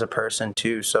being as a person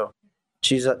too. So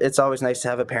it's always nice to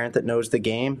have a parent that knows the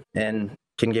game and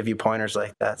can give you pointers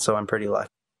like that. So I'm pretty lucky.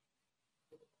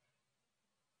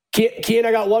 Kian,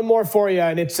 I got one more for you,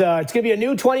 and it's going to be a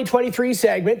new 2023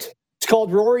 segment. It's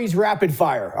called Rory's Rapid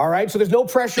Fire, all right? So there's no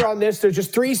pressure on this. There's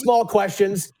just 3 small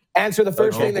questions. Answer the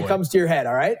first thing that comes to your head,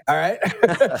 all right? All right?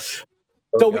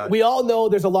 So we all know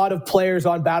there's a lot of players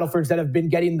on Battlefords that have been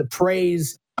getting the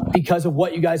praise because of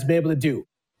what you guys have been able to do.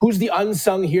 Who's the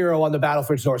unsung hero on the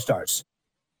Battlefords North Stars?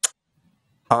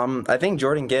 I think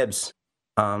Jordan Gibbs,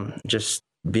 just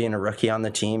being a rookie on the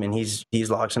team, and he's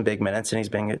logged some big minutes, and he's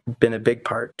been a big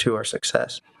part to our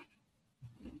success.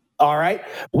 All right.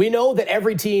 We know that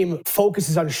every team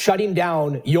focuses on shutting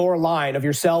down your line of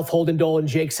yourself, Holden Dole, and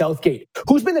Jake Southgate.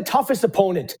 Who's been the toughest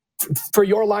opponent for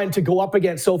your line to go up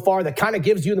against so far that kind of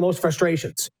gives you the most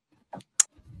frustrations?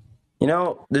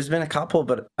 There's been a couple,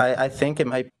 but I think it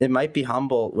might be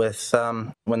Humboldt with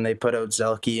when they put out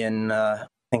Zelke and I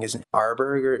think it's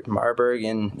Marburg,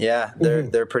 and yeah,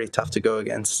 they're pretty tough to go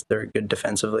against. They're good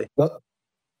defensively.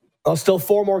 Well, still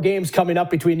 4 more games coming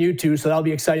up between you two, so that'll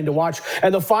be exciting to watch.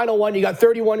 And the final one, you got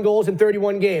 31 goals in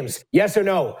 31 games. Yes or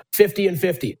no? 50 and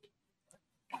 50.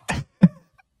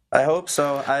 I hope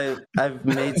so. I've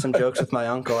made some jokes with my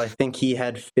uncle. I think he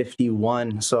had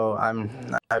 51, so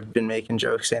I've been making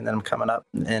jokes saying that I'm coming up,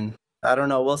 and I don't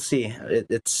know. We'll see.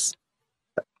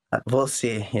 We'll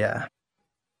see. Yeah.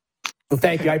 Well,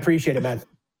 thank you. I appreciate it, man.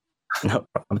 No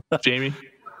problem. Jamie?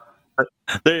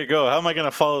 There you go. How am I going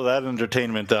to follow that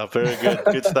entertainment up? Very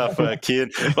good stuff,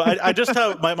 Kian. But I just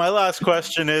have my last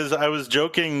question is, I was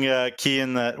joking,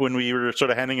 Kian, that when we were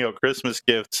sort of handing out Christmas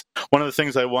gifts, one of the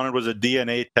things I wanted was a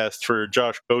DNA test for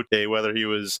Josh Cote, whether he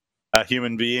was a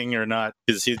human being or not,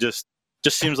 because he just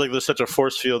seems like there's such a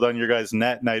force field on your guys'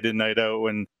 net night in, night out,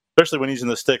 especially when he's in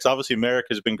the sticks. Obviously, Merrick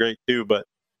has been great too, but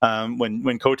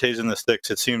when Cote's in the sticks,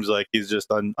 it seems like he's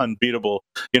just unbeatable.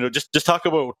 Just talk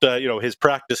about his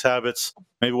practice habits,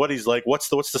 maybe what he's like. What's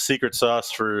the secret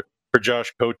sauce for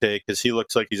Josh Cote, because he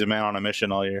looks like he's a man on a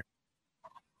mission all year.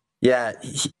 Yeah,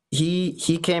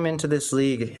 he came into this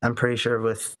league, I'm pretty sure,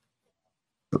 with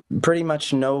pretty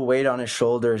much no weight on his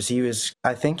shoulders.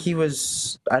 I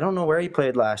don't know where he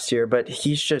played last year, but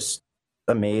he's just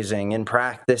amazing. In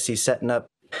practice, he's setting up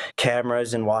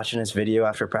cameras and watching his video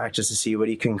after practice to see what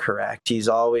he can correct. He's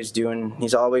always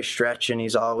stretching.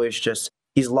 He's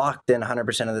locked in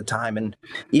 100% of the time. And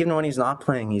even when he's not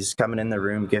playing, he's coming in the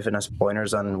room, giving us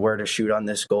pointers on where to shoot on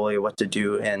this goalie, what to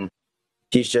do. And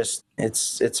he's just,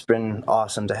 it's been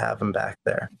awesome to have him back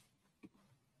there.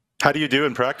 How do you do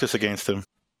in practice against him?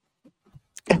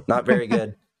 Not very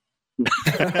good.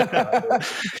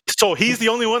 So he's the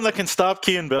only one that can stop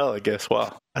Kian Bell, I guess.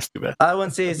 Wow, that's too bad. I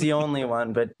wouldn't say he's the only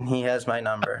one, but he has my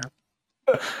number.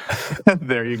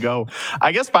 There you go.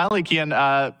 I guess finally,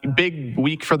 Kian, big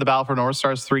week for the Battleford North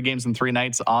Stars, 3 games and 3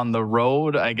 nights on the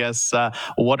road. I guess,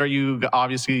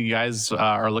 obviously you guys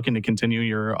are looking to continue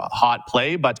your hot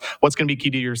play, but what's going to be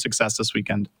key to your success this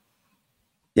weekend?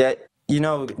 Yeah,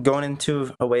 going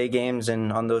into away games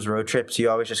and on those road trips, you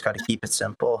always just got to keep it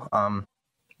simple.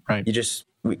 Right.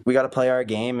 We got to play our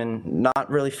game and not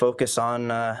really focus on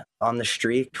the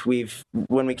streak.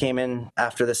 When we came in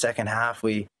after the second half,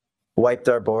 we wiped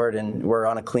our board and we're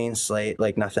on a clean slate,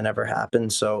 like nothing ever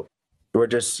happened. So we're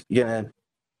just gonna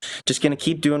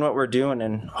keep doing what we're doing,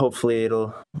 and hopefully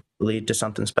it'll lead to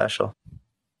something special.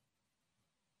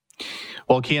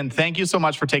 Well, Kian, thank you so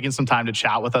much for taking some time to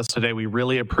chat with us today. We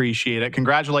really appreciate it.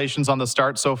 Congratulations on the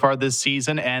start so far this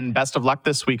season, and best of luck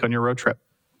this week on your road trip.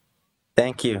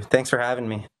 Thank you. Thanks for having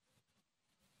me.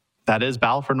 That is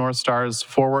Battleford North Stars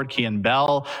forward Kian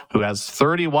Bell, who has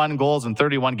 31 goals in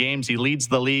 31 games. He leads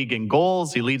the league in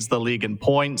goals. He leads the league in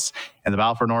points. And the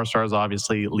Battleford North Stars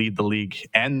obviously lead the league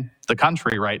and the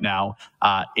country right now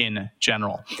in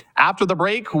general. After the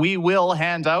break, we will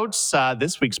hand out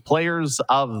this week's Players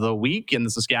of the Week in the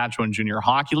Saskatchewan Junior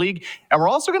Hockey League. And we're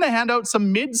also going to hand out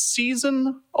some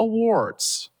mid-season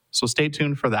awards. So stay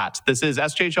tuned for that. This is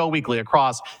SJHL Weekly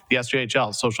across the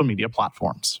SJHL social media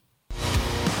platforms.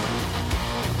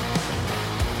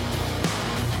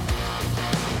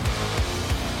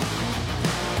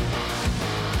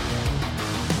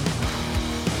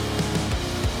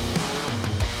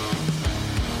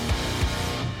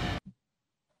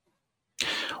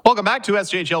 Welcome back to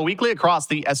SJHL Weekly across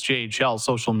the SJHL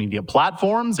social media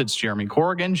platforms. It's Jeremy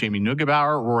Corrigan, Jamie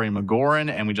Neugebauer, Rory McGoran,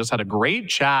 and we just had a great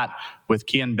chat with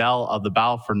Kian Bell of the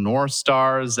Battleford North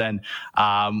Stars. And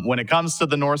when it comes to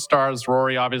the North Stars,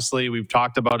 Rory, obviously, we've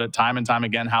talked about it time and time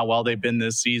again, how well they've been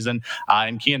this season.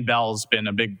 And Kian Bell's been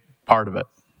a big part of it.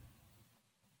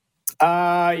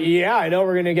 Yeah, I know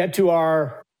we're going to get to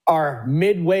our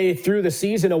midway through the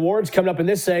season awards coming up in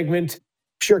this segment.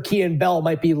 Sure, Kian Bell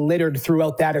might be littered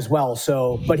throughout that as well.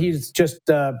 But he's just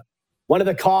one of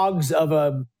the cogs of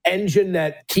an engine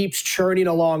that keeps churning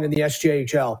along in the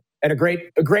SJHL, and a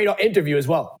great interview as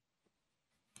well.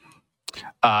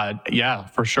 Yeah,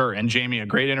 for sure. And Jamie, a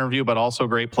great interview, but also a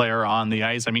great player on the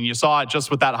ice. I mean, you saw it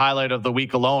just with that highlight of the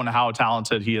week alone, how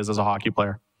talented he is as a hockey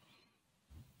player.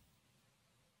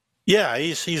 Yeah,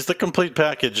 he's the complete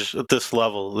package at this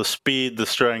level. The speed, the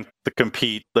strength, the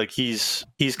compete. Like he's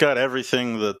got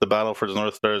everything that the Battleford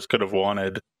North Stars could have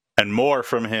wanted and more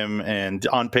from him, and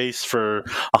on pace for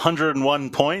 101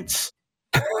 points.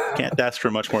 Can't ask for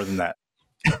much more than that.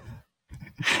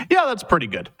 Yeah, that's pretty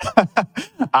good.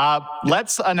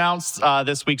 Let's announce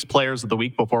this week's Players of the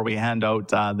Week before we hand out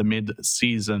the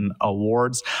mid-season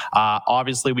awards.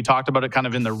 Obviously, we talked about it kind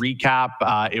of in the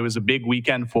recap. It was a big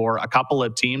weekend for a couple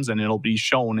of teams, and it'll be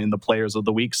shown in the Players of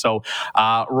the Week. So,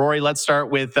 Rory, let's start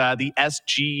with the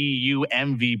SGEU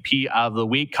MVP of the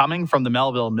week, coming from the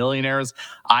Melville Millionaires,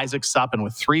 Isaac Suppin,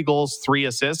 with 3 goals, 3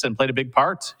 assists, and played a big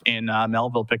part in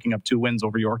Melville picking up 2 wins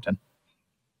over Yorkton.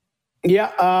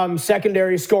 Yeah,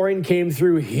 secondary scoring came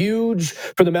through huge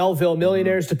for the Melville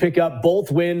Millionaires to pick up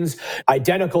both wins,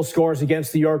 identical scores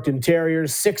against the Yorkton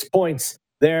Terriers, 6 points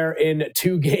there in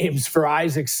 2 games for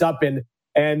Isaac Suppin,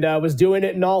 and was doing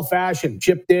it in all fashion.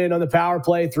 Chipped in on the power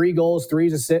play, 3 goals,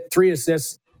 3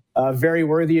 assists, very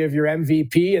worthy of your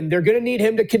MVP. And they're going to need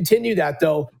him to continue that,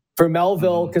 though, for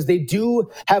Melville, because they do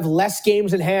have less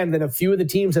games in hand than a few of the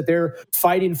teams that they're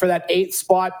fighting for that 8th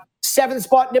spot. 7th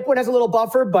spot. Nipwood has a little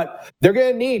buffer, but they're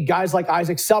going to need guys like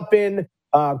Isaac Suppin,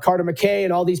 Carter McKay,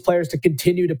 and all these players to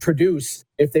continue to produce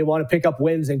if they want to pick up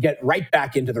wins and get right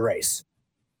back into the race.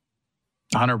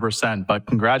 100%. But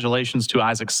congratulations to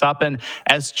Isaac Suppin,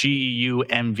 SGEU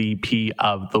MVP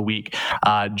of the week.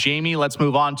 Jamie, let's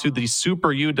move on to the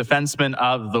Super U defenseman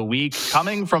of the week.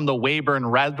 Coming from the Weyburn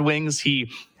Red Wings,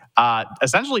 he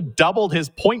essentially doubled his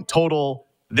point total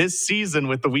this season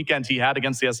with the weekend he had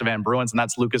against the Estevan Bruins, and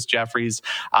that's Lucas Jeffries,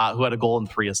 who had a goal and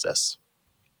 3 assists.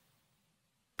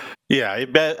 Yeah, I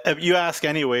bet if you ask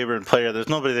any Weyburn player, there's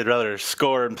nobody they'd rather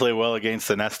score and play well against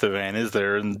than Estevan, is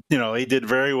there? And, he did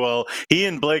very well. He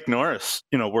and Blake Norris,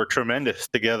 were tremendous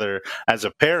together as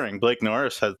a pairing. Blake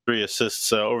Norris had 3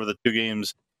 assists over the 2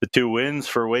 games, the 2 wins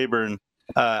for Weyburn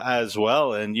as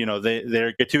well. And,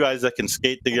 they're 2 guys that can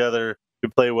skate together, who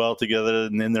play well together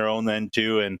in their own end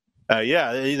too. And,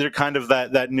 they're kind of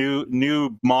that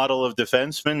new model of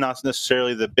defenseman, not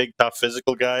necessarily the big, tough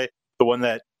physical guy, the one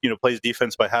that plays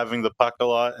defense by having the puck a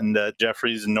lot. And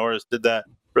Jeffries and Norris did that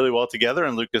really well together.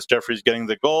 And Lucas Jeffries getting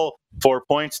the goal, 4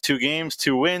 points, 2 games,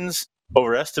 2 wins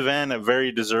over Estevan, a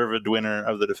very deserved winner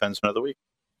of the Defenseman of the Week.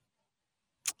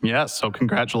 Yes, so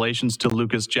congratulations to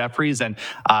Lucas Jeffries. And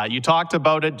you talked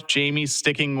about it, Jamie,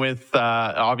 sticking with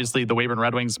obviously the Weyburn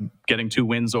Red Wings getting 2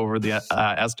 wins over the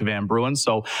Estevan Bruins.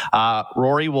 So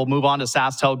Rory, will move on to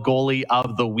SaskTel Goalie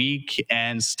of the Week.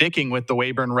 And sticking with the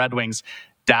Weyburn Red Wings,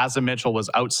 Dazza Mitchell was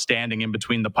outstanding in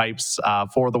between the pipes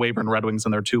for the Weyburn Red Wings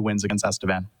in their 2 wins against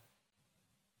Estevan.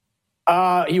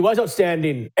 He was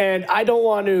outstanding. And I don't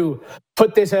want to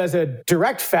put this as a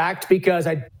direct fact because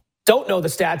I don't know the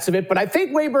stats of it, but I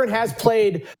think Weyburn has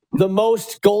played the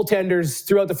most goaltenders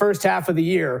throughout the first half of the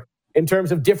year in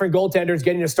terms of different goaltenders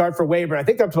getting a start for Weyburn. I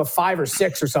think they're up to a 5 or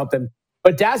 6 or something.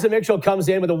 But Dazza Mitchell comes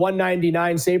in with a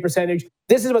 199 save percentage.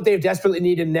 This is what they've desperately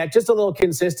needed in net, just a little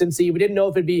consistency. We didn't know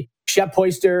if it'd be Shep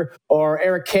Hoister or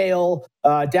Eric Kale,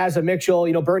 Dazza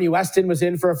Mitchell. Bernie Weston was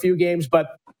in for a few games. But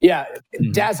yeah,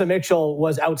 Dazza Mitchell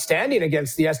was outstanding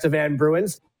against the Estevan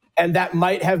Bruins. And that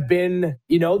might have been,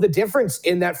 the difference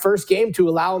in that first game to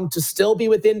allow him to still be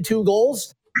within 2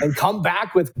 goals and come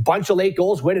back with a bunch of late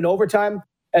goals, win in overtime.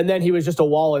 And then he was just a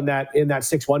wall in that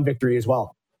 6-1 victory as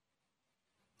well.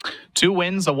 2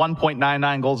 wins, a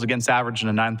 1.99 goals against average,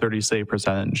 and a 930 save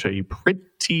percentage. A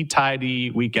pretty tidy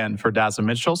weekend for Daza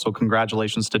Mitchell. So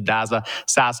congratulations to Daza,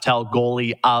 SaskTel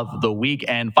goalie of the week.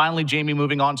 And finally, Jamie,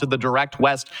 moving on to the Direct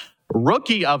West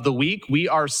rookie of the week. We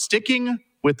are sticking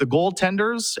with the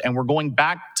goaltenders, and we're going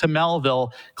back to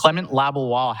Melville. Clement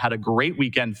Laballois had a great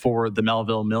weekend for the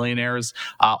Melville Millionaires,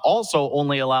 also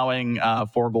only allowing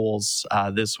 4 goals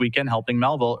this weekend, helping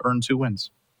Melville earn 2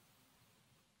 wins.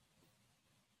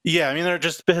 Yeah, I mean, there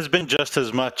just has been just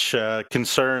as much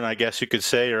concern, I guess you could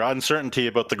say, or uncertainty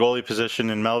about the goalie position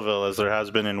in Melville as there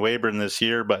has been in Weyburn this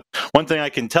year. But one thing I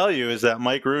can tell you is that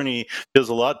Mike Rooney feels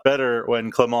a lot better when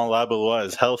Clement Laballois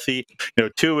is healthy.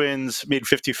 2 wins, made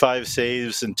 55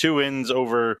 saves, and 2 wins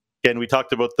over. Again, we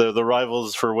talked about the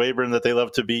rivals for Weyburn that they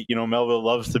love to beat. Melville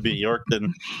loves to beat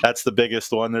Yorkton. That's the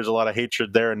biggest one. There's a lot of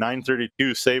hatred there.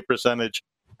 932 save percentage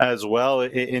as well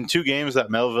in 2 games that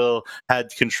Melville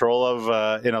had control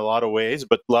of in a lot of ways,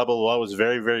 but Laballois was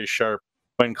very, very sharp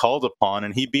when called upon,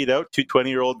 and he beat out 2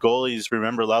 20-year-old goalies.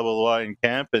 Remember Laballois in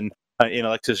camp, and in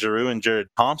Alexis Giroux and Jared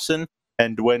Thompson.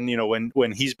 And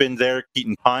when he's been there,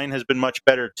 Keaton Pine has been much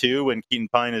better too. When Keaton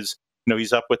Pine is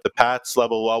he's up with the Pats,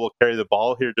 Laballois will carry the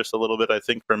ball here just a little bit, I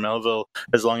think, for Melville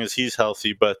as long as he's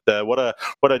healthy. But what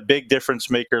a big difference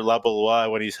maker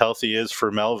Laballois when he's healthy is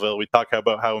for Melville. We talk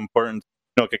about how important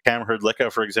Cam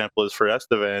Herdlicka, for example, is for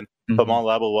Estevan. But Clement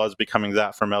Laballois is becoming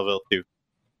that for Melville too.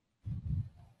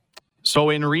 So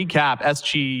in recap,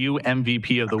 SGU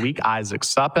MVP of the week, Isaac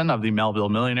Suppin of the Melville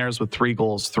Millionaires with 3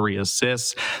 goals, 3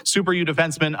 assists. Super U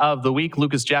defenseman of the week,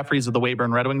 Lucas Jeffries of the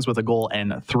Weyburn Red Wings with a goal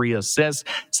and 3 assists.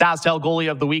 SaskTel goalie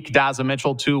of the week, Daza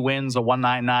Mitchell, 2 wins, a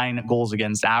 199 goals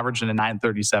against average, and a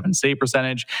 937 save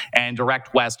percentage. And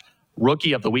Direct West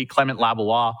rookie of the week, Clement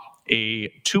Laballois, a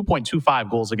 2.25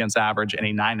 goals against average and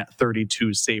a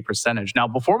 932 save percentage. Now,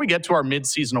 before we get to our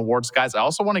midseason awards, guys, I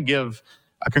also want to give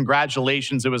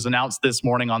congratulations. It was announced this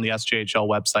morning on the SJHL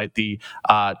website, the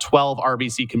 12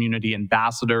 RBC community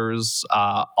ambassadors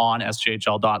on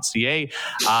sjhl.ca.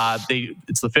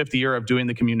 It's the 5th year of doing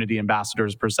the community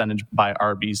ambassadors percentage by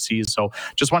RBC. So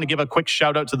just want to give a quick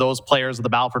shout out to those players of the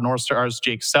Battleford North Stars: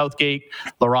 Jake Southgate,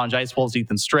 Laurent Ice Wolves,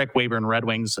 Ethan Strick, Weyburn Red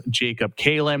Wings, Jacob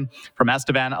Kalin, from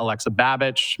Estevan, Alexa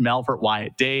Babich, Melfort,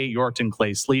 Wyatt Day, Yorkton,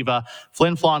 Clay Sleva,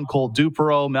 Flin Flon, Cole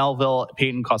Dupereau, Melville,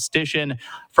 Peyton Kostishin,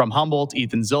 from Humboldt,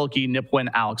 Ethan Zilke, Nipwin,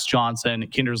 Alex Johnson,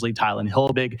 Kindersley, Tylen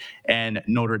Hilbig, and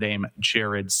Notre Dame,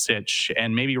 Jared Sitch.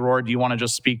 And maybe, Roar, do you want to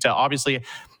just speak to, obviously,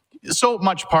 so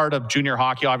much part of junior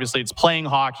hockey, obviously, it's playing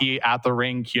hockey at the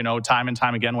rink, time and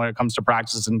time again when it comes to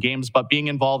practices and games, but being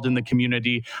involved in the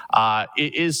community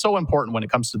is so important when it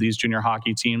comes to these junior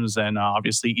hockey teams. And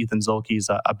obviously, Ethan Zilke is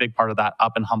a big part of that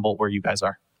up in Humboldt where you guys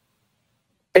are.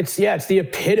 It's the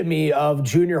epitome of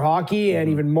junior hockey, and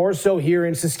even more so here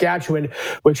in Saskatchewan,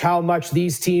 which how much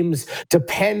these teams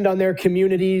depend on their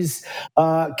communities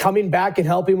coming back and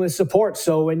helping with support.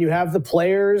 So when you have the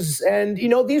players, and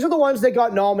these are the ones that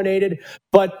got nominated,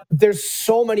 but there's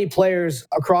so many players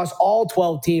across all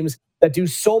 12 teams that do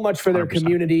so much for their 100%.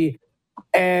 Community,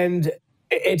 and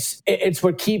it's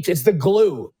the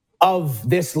glue of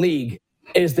this league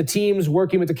is the teams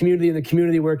working with the community and the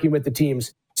community working with the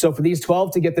teams. So for these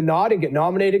 12 to get the nod and get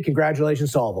nominated,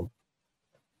 congratulations to all of them.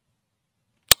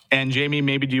 And Jamie,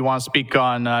 maybe do you want to speak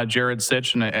on Jared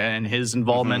Sitch and his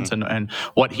involvement and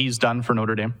what he's done for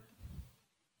Notre Dame?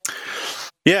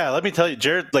 Yeah, let me tell you,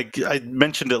 Jared, I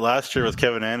mentioned it last year with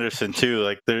Kevin Anderson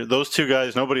too. Those 2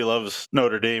 guys, nobody loves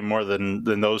Notre Dame more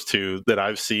than those 2 that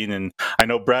I've seen. And I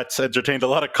know Brett's entertained a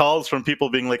lot of calls from people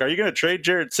being like, "Are you going to trade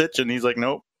Jared Sitch?" And he's like,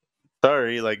 "Nope.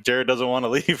 Sorry, Jared doesn't want to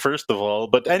leave, first of all."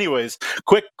 But anyways,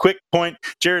 quick point.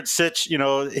 Jared Sitch,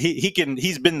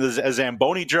 he's been a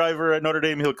Zamboni driver at Notre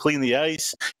Dame. He'll clean the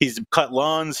ice. He's cut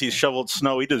lawns. He's shoveled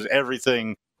snow. He does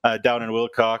everything down in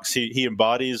Wilcox. He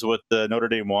embodies what Notre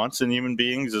Dame wants in human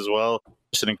beings as well.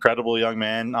 Just an incredible young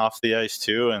man off the ice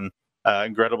too, and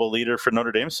incredible leader for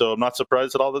Notre Dame. So I'm not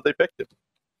surprised at all that they picked him.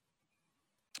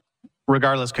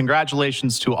 Regardless,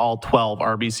 congratulations to all 12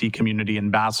 RBC community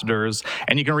ambassadors.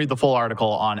 And you can read the full article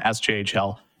on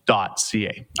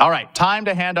sjhl.ca. All right, time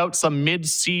to hand out some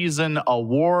mid-season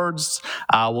awards.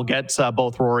 We'll get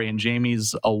both Rory and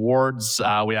Jamie's awards.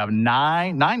 We have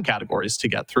nine categories to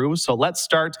get through. So I'll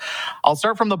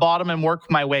start from the bottom and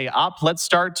work my way up. Let's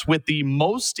start with the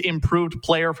most improved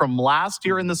player from last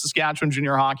year in the Saskatchewan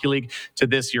Junior Hockey League to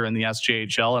this year in the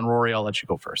SJHL. And Rory, I'll let you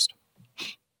go first.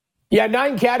 Yeah,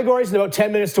 9 categories and about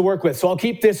 10 minutes to work with. So I'll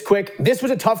keep this quick. This was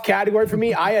a tough category for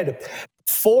me. I had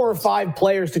 4 or 5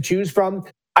 players to choose from.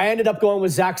 I ended up going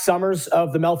with Zach Summers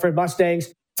of the Melfort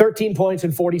Mustangs. 13 points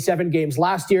in 47 games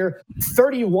last year,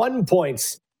 31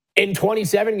 points in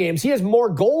 27 games. He has more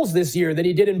goals this year than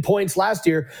he did in points last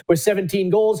year with 17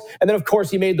 goals. And then, of course,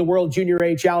 he made the World Junior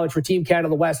A Challenge for Team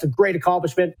Canada West. A great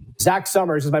accomplishment. Zach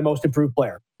Summers is my most improved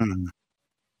player.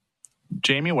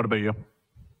 Jamie, what about you?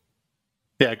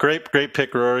 Yeah, great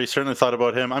pick, Rory. Certainly thought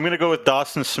about him. I'm going to go with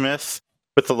Dawson Smith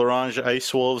with the Larange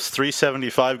Ice Wolves.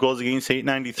 375 goals against,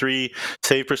 893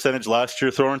 save percentage last year.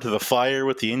 Thrown into the fire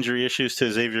with the injury issues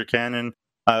to Xavier Cannon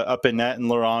up in net in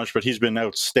Larange, but he's been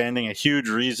outstanding. A huge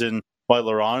reason why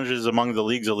Larange is among the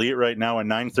league's elite right now. A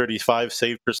 935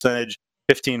 save percentage,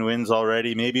 15 wins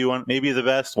already. Maybe the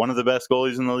best, one of the best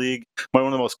goalies in the league, one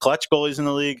of the most clutch goalies in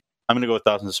the league. I'm going to go with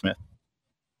Dawson Smith.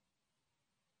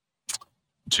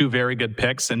 2 very good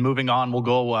picks. And moving on, we'll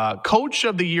go coach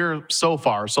of the year so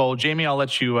far. So, Jamie, I'll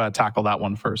let you tackle that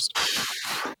one first.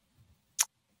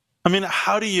 I mean,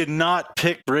 how do you not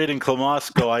pick Braden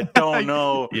Klamosko? I don't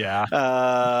know. Yeah.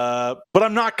 But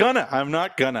I'm not gonna. I'm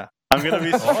going to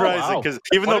be surprised because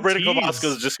even though Braden Klamosko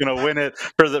is just going to win it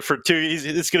for 2,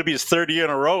 it's going to be his 3rd year in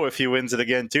a row if he wins it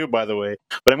again too, by the way.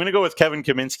 But I'm going to go with Kevin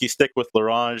Kaminski, stick with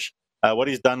Larange. What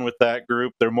he's done with that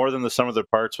group, they're more than the sum of their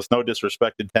parts, with no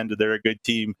disrespect intended. They're a good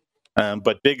team.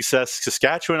 But big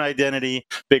Saskatchewan identity,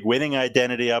 big winning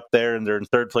identity up there, and they're in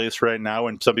 3rd place right now.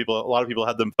 And a lot of people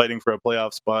had them fighting for a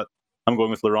playoff spot. I'm going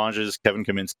with Larange's Kevin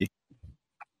Kaminski.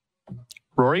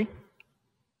 Rory?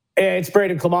 It's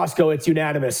Braden Klamosko. It's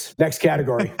unanimous. Next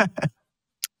category.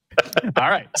 All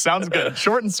right. Sounds good.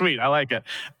 Short and sweet. I like it.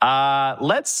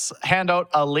 Let's hand out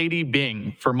a Lady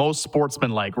Byng for most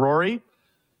sportsmanlike. Rory?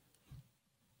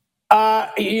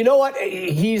 You know what?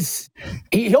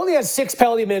 He only has 6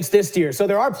 penalty minutes this year. So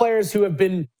there are players who have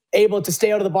been able to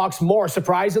stay out of the box more,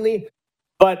 surprisingly.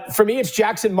 But for me, it's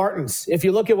Jackson Martins. If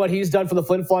you look at what he's done for the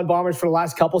Flin Flon Bombers for the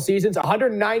last couple seasons,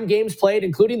 109 games played,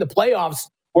 including the playoffs,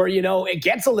 where, it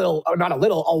gets a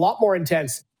lot more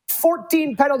intense.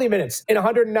 14 penalty minutes in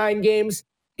 109 games.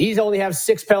 He's only have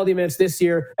 6 penalty minutes this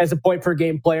year as a point per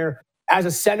game player. As a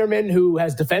centerman who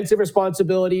has defensive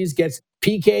responsibilities, gets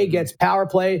PK, gets power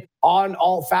play on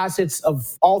all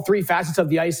 3 facets of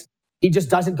the ice, he just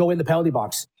doesn't go in the penalty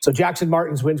box. So Jackson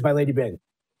Martins wins by Lady Byng.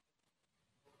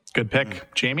 Good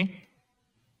pick. Jamie?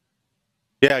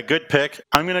 Yeah, good pick.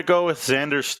 I'm going to go with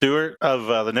Xander Stewart of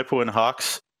the Nipawin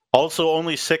Hawks. Also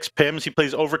only 6 PIMs. He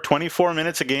plays over 24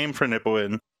 minutes a game for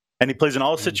Nipawin, and he plays in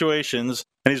all situations,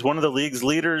 and he's one of the league's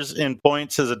leaders in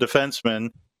points as a defenseman,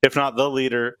 if not the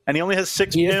leader. And he only has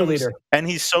 6 PIMs, and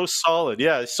he's so solid.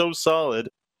 Yeah, he's so solid.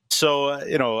 So, I'm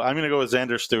going to go with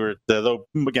Xander Stewart, though,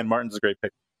 again, Martin's a great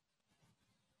pick.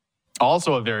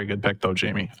 Also a very good pick, though,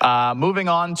 Jamie. Moving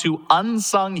on to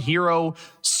unsung hero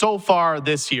so far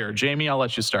this year. Jamie, I'll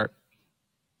let you start.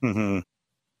 Mm-hmm.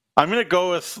 I'm going to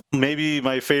go with maybe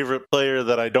my favorite player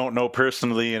that I don't know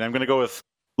personally, and I'm going to go with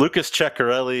Lucas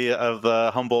Ceccarelli of the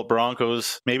Humboldt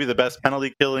Broncos, maybe the best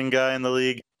penalty killing guy in the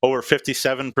league, over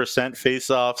 57%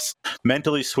 face-offs,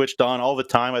 mentally switched on all the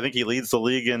time. I think he leads the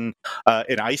league in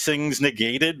icings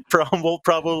negated for Humboldt,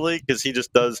 probably, because he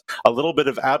just does a little bit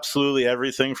of absolutely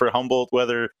everything for Humboldt,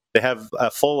 whether they have a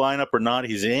full lineup or not.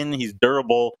 He's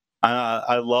durable.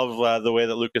 I love the way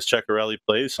that Lucas Ceccarelli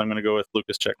plays, so I'm going to go with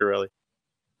Lucas Ceccarelli.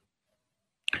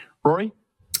 Rory?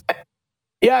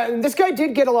 Yeah, and this guy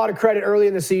did get a lot of credit early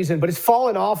in the season, but it's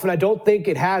fallen off, and I don't think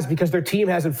it has because their team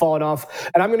hasn't fallen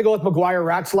off. And I'm going to go with Maguire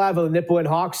Ratzlav of the Nipawin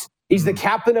Hawks. He's the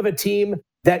captain of a team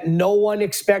that no one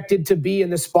expected to be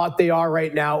in the spot they are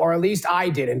right now, or at least I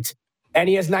didn't. And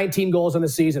he has 19 goals on the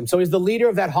season. So he's the leader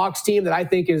of that Hawks team that I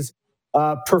think is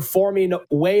performing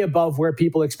way above where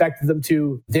people expected them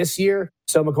to this year.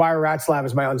 So Maguire Ratzlav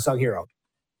is my unsung hero.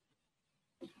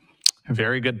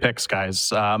 Very good picks,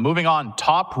 guys. Moving on,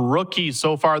 top rookies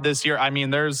so far this year. I mean,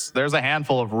 there's a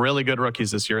handful of really good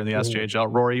rookies this year in the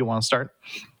SJHL. Rory, you want to start?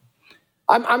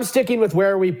 I'm sticking with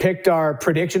where we picked our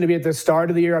prediction to be at the start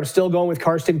of the year. I'm still going with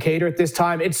Karsten Cater at this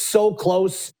time. It's so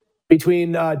close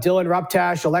between Dylan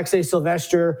Ruptash, Alexei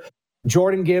Sylvester,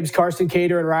 Jordan Gibbs, Karsten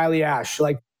Cater, and Riley Ash.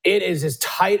 Like, it is as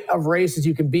tight of race as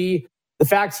you can be. The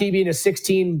fact he being a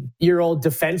 16-year-old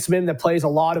defenseman that plays a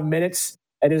lot of minutes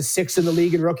and is 6th in the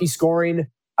league in rookie scoring,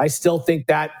 I still think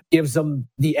that gives him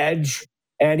the edge.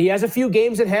 And he has a few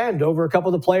games in hand over a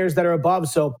couple of the players that are above.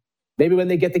 So maybe when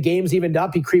they get the games evened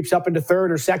up, he creeps up into 3rd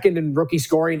or 2nd in rookie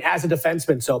scoring as a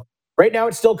defenseman. So right now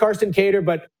it's still Karsten Cater,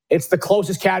 but it's the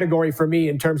closest category for me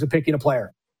in terms of picking a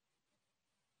player.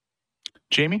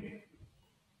 Jamie?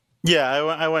 Yeah,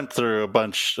 I went through a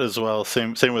bunch as well.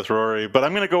 Same with Rory, but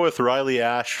I'm going to go with Riley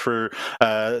Ashe for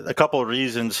a couple of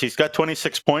reasons. He's got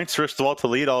 26 points, first of all, to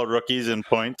lead all rookies in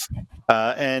points,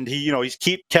 and he's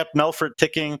kept Melfort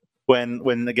ticking.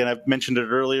 When again, I've mentioned it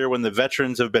earlier, when the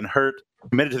veterans have been hurt,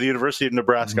 committed to the University of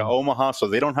Nebraska Omaha, so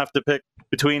they don't have to pick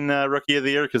between Rookie of the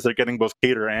Year because they're getting both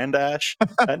Cater and Ashe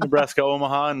at Nebraska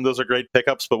Omaha, and those are great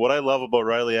pickups. But what I love about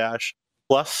Riley Ashe,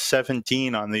 plus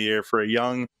 17 on the year for a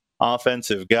young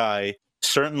offensive guy.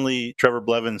 Certainly, Trevor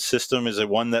Blevin's system is a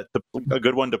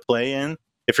good one to play in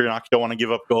if you don't want to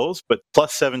give up goals. But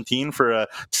plus 17 for a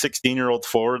 16-year-old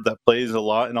forward that plays a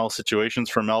lot in all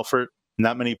situations for Melfort, and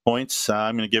that many points,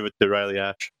 I'm going to give it to Riley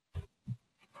Ashe.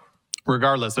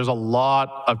 Regardless, there's a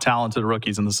lot of talented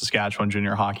rookies in the Saskatchewan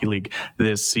Junior Hockey League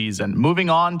this season.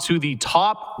 Moving on to the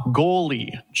top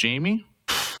goalie, Jamie.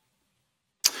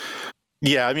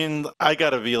 Yeah, I mean, I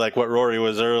got to be like what Rory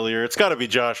was earlier. It's got to be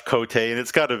Josh Cote, and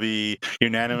it's got to be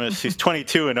unanimous. He's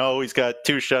 22-0. He's got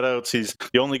 2 shutouts. He's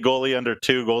the only goalie under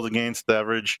 2 goals against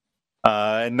average,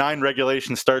 and 9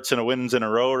 regulation starts and wins in a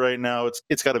row right now.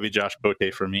 It's got to be Josh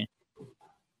Cote for me.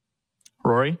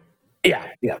 Rory? Yeah.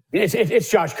 It's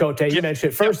Josh Cote. You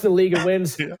mentioned it. First in the league in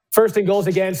wins, first in goals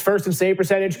against, first in save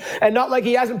percentage. And not like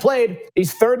he hasn't played.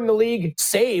 He's third in the league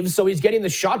saves, so he's getting the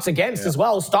shots against as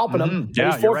well, stopping them.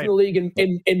 And he's fourth in the league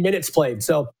in minutes played.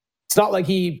 So it's not like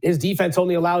his defense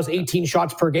only allows 18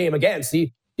 shots per game against.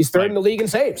 He's third in the league in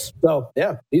saves. So,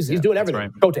 he's doing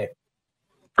everything. Cote.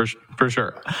 For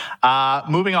sure.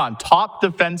 Moving on. Top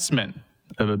defenseman.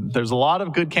 There's a lot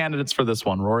of good candidates for this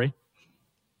one, Rory.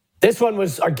 This one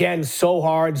was, again, so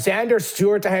hard. Xander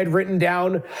Stewart, I had written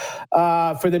down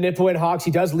for the Nipawin Hawks.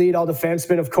 He does lead all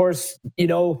defensemen. Of course,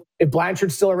 if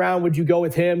Blanchard's still around, would you go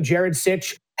with him? Jared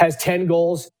Sitch has 10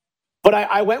 goals. But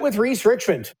I went with Reese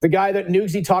Richmond, the guy that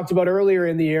Nugsy talked about earlier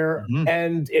in the year. Mm-hmm.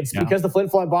 And it's because the Flin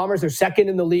Flon Bombers are second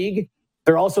in the league.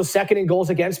 They're also second in goals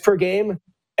against per game.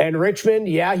 And Richmond,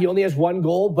 he only has 1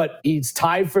 goal, but he's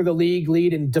tied for the league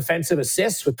lead in defensive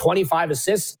assists with 25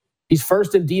 assists. He's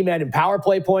first in D-man in power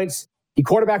play points. He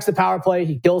quarterbacks the power play.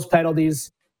 He kills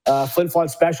penalties. Flin Flon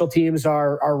special teams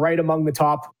are right among the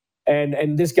top.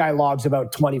 And this guy logs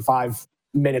about 25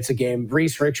 minutes a game.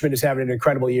 Reese Richmond is having an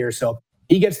incredible year. So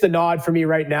he gets the nod for me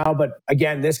right now. But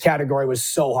again, this category was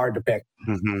so hard to pick.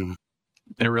 Mm-hmm.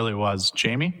 It really was.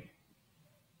 Jamie?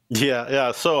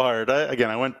 Yeah, so hard.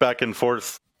 I went back and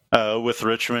forth with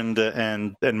Richmond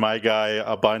and my guy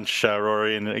a bunch,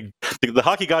 Rory, and the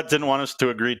hockey gods didn't want us to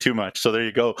agree too much, so there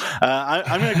you go.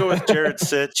 I'm going to go with Jared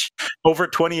Sitch. Over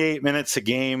 28 minutes a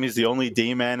game. He's the only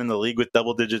D-man in the league with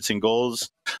double digits in goals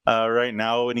right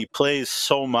now, and he plays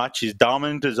so much. He's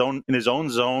dominant in his own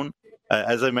zone.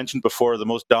 As I mentioned before, the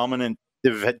most dominant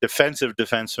defensive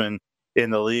defenseman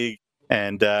in the league.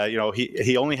 And,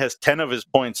 he only has 10 of his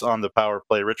points on the power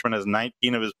play. Richmond has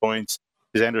 19 of his points.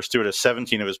 Xander Stewart has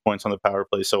 17 of his points on the power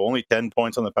play, so only 10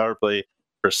 points on the power play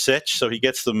for Sitch. So he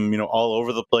gets them, all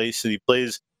over the place, and he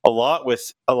plays a lot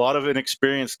with a lot of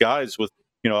inexperienced guys. With,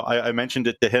 I mentioned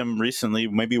it to him recently,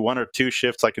 maybe 1 or 2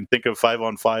 shifts I can think of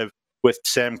 5-on-5 with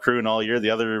Sam Croon all year, the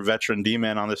other veteran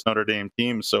D-man on this Notre Dame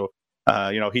team. So,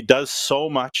 he does so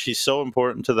much. He's so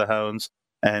important to the Hounds,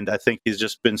 and I think he's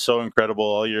just been so incredible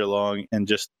all year long. And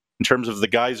just in terms of the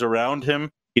guys around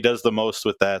him, he does the most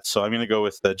with that. So I'm going to go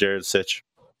with Jared Sitch.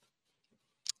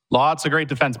 Lots of great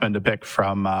defensemen to pick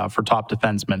from for top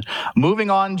defensemen. Moving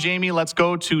on, Jamie, let's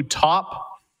go to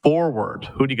top forward.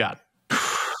 Who do you got?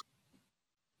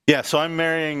 Yeah, so I'm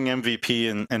marrying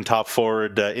MVP and top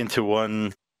forward into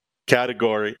one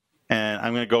category. And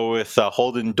I'm going to go with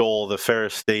Holden Dole, the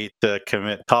Ferris State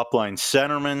commit, top-line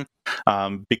centerman.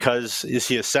 Because is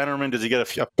he a centerman? Does he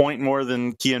get a point more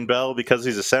than Kean Bell because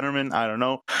he's a centerman? I don't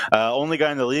know. Only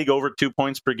guy in the league over 2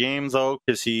 points per game, though,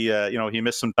 because he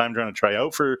missed some time trying to try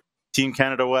out for Team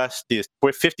Canada West. He has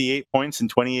 58 points in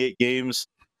 28 games.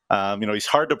 He's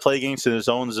hard to play against in his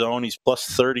own zone. He's plus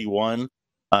 31.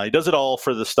 He does it all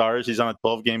for the Stars. He's on a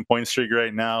 12-game point streak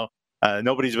right now.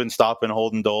 Nobody's been stopping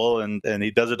Holden Dole, and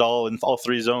he does it all in all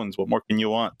 3 zones. What more can you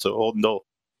want? So Holden Dole.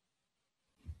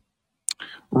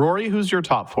 Rory, who's your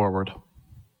top forward?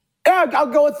 Yeah, I'll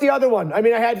go with the other one. I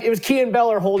mean, it was Kean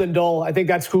Bell or Holden Dole. I think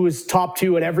that's who is top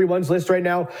 2 in everyone's list right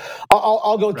now.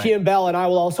 I'll go right. Kean Bell, and I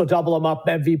will also double him up,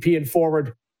 MVP and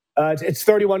forward. It's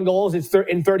 31 goals. It's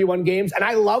in 31 games. And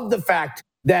I love the fact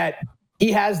that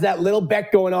he has that little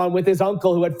bet going on with his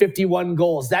uncle who had 51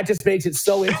 goals. That just makes it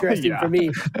so interesting for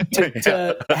me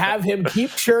to have him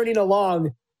keep churning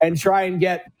along and try and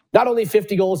get not only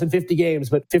 50 goals in 50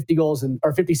 games, but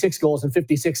 56 goals in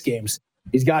 56 games.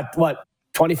 He's got,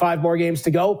 25 more games to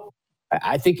go?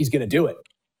 I think he's going to do it.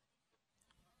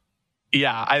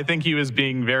 Yeah, I think he was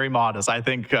being very modest. I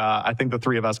think the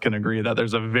three of us can agree that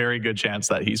there's a very good chance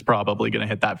that he's probably going to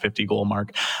hit that 50-goal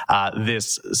mark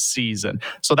this season.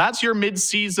 So that's your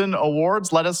mid-season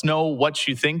awards. Let us know what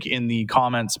you think in the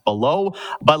comments below.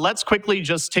 But let's quickly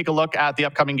just take a look at the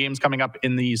upcoming games coming up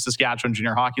in the Saskatchewan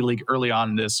Junior Hockey League early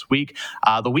on this week.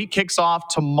 The week kicks off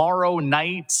tomorrow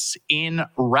night in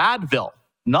Radville.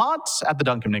 Not at the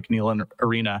Duncan McNeil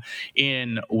Arena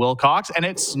in Wilcox. And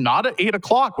it's not at 8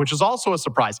 o'clock, which is also a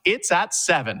surprise. It's at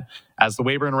 7 as the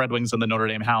Weyburn Red Wings and the Notre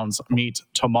Dame Hounds meet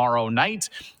tomorrow night.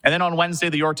 And then on Wednesday,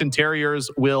 the Yorkton Terriers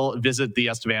will visit the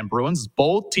Estevan Bruins.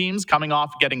 Both teams coming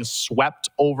off getting swept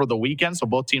over the weekend. So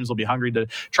both teams will be hungry to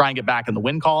try and get back in the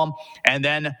win column. And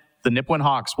then the Nipawin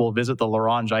Hawks will visit the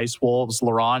Larange Ice Wolves.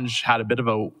 Larange had a bit of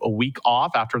a week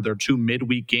off after their 2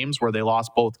 midweek games where they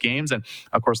lost both games. And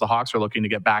of course, the Hawks are looking to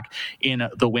get back in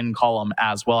the win column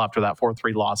as well after that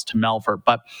 4-3 loss to Melfort.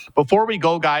 But before we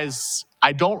go, guys,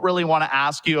 I don't really want to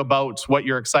ask you about what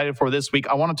you're excited for this week.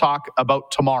 I want to talk about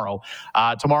tomorrow.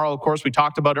 Tomorrow, of course, we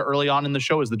talked about it early on in the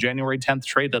show, is the January 10th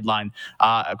trade deadline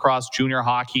across junior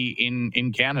hockey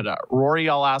in Canada. Rory,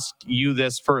 I'll ask you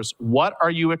this first. What are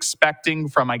you expecting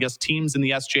from, I guess, teams in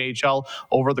the SJHL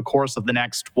over the course of the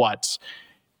next,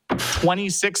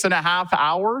 26 and a half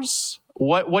hours?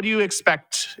 What do you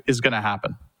expect is going to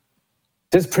happen?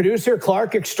 Does producer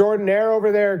Clark extraordinaire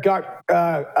over there got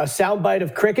a soundbite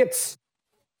of crickets?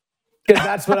 Because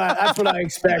that's what I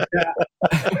expect.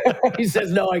 He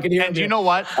says no. I can hear. And you know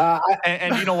what?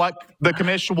 And you know what? The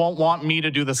commission won't want me to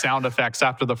do the sound effects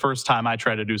after the first time I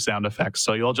try to do sound effects.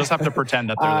 So you'll just have to pretend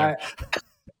that they're there.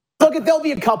 Look, there'll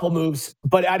be a couple moves,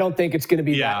 but I don't think it's going to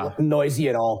be that noisy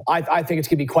at all. I think it's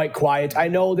going to be quite quiet. I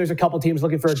know there's a couple teams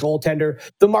looking for a goaltender.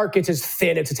 The market's as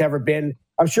thin as it's ever been.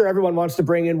 I'm sure everyone wants to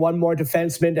bring in one more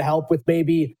defenseman to help with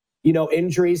maybe,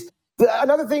 injuries.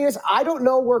 Another thing is, I don't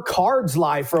know where cards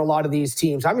lie for a lot of these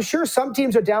teams. I'm sure some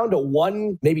teams are down to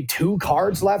 1, maybe 2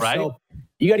 cards left. Right. So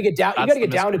you got to get down. You got to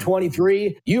get down to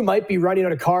 23. You might be running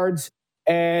out of cards,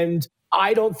 and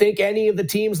I don't think any of the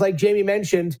teams, like Jamie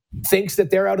mentioned, thinks that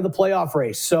they're out of the playoff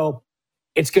race. So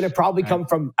it's going to probably come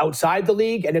from outside the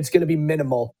league, and it's going to be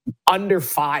minimal, under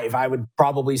 5, I would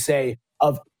probably say,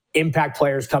 of impact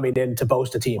players coming in to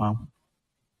boast a team. Wow.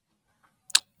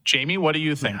 Jamie, what do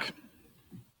you think?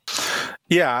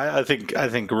 Yeah, I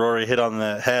think Rory hit on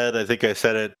the head. I think I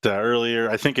said it earlier.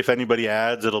 I think if anybody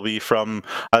adds, it'll be from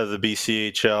either the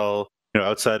BCHL,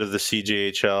 outside of the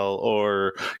CJHL,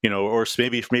 or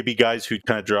maybe guys who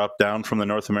kind of drop down from the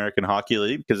North American Hockey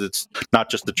League, because it's not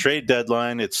just the trade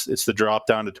deadline; it's the drop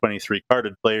down to 23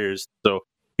 carded players. So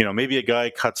maybe a guy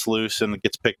cuts loose and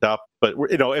gets picked up. But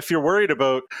if you're worried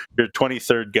about your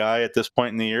 23rd guy at this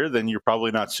point in the year, then you're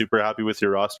probably not super happy with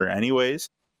your roster, anyways.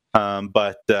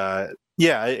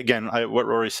 Yeah, again, what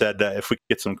Rory said, if we could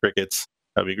get some crickets,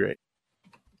 that'd be great.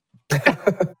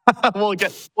 We'll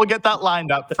get that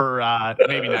lined up for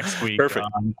maybe next week. Perfect.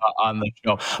 On the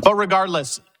show. But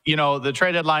regardless, the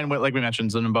trade deadline, like we mentioned,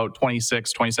 is in about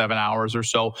 26, 27 hours or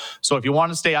so. So if you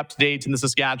want to stay up to date in the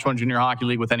Saskatchewan Junior Hockey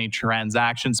League with any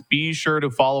transactions, be sure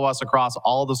to follow us across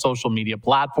all the social media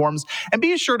platforms, and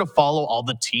be sure to follow all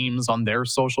the teams on their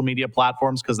social media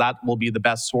platforms, because that will be the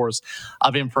best source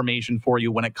of information for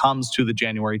you when it comes to the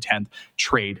January 10th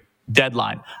trade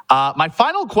deadline. My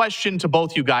final question to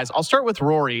both you guys, I'll start with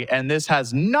Rory, and this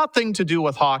has nothing to do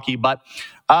with hockey, but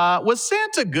was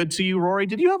Santa good to you, Rory?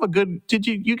 Did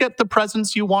you get the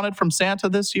presents you wanted from Santa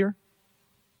this year?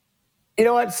 You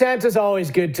know what? Santa's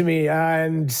always good to me,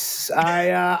 and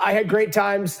I had great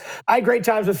times. I had great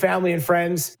times with family and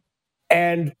friends,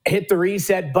 and hit the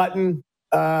reset button.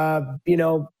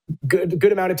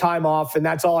 Good amount of time off, and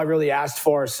that's all I really asked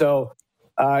for. So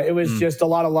it was just a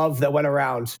lot of love that went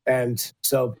around, and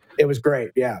so it was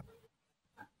great. Yeah.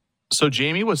 So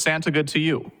Jamie, was Santa good to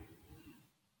you?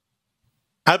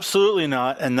 Absolutely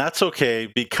not, and that's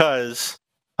okay, because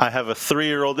I have a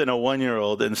 3-year-old and a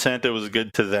 1-year-old, and Santa was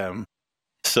good to them.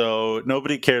 So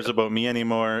nobody cares about me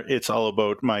anymore. It's all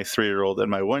about my 3-year-old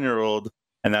and my 1-year-old,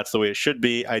 and that's the way it should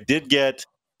be. I did get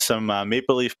some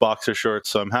Maple Leaf boxer shorts,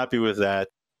 so I'm happy with that.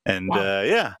 And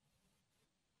yeah,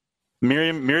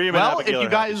 Miriam and Abigail are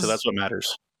happy, so that's what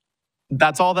matters.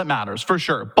 That's all that matters, for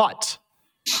sure. But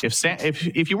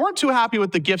if you weren't too happy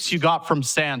with the gifts you got from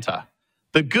Santa,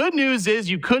 the good news is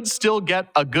you could still get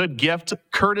a good gift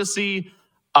courtesy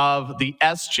of the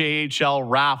SJHL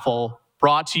raffle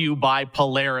brought to you by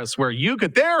Polaris, where you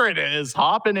could, there it is,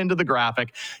 hopping into the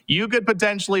graphic. You could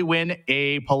potentially win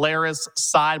a Polaris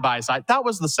side-by-side. That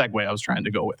was the segue I was trying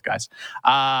to go with, guys.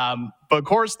 But of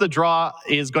course, the draw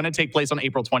is going to take place on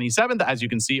April 27th. As you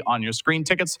can see on your screen,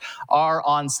 tickets are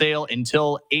on sale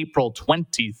until April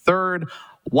 23rd.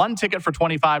 1 ticket for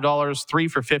 $25, 3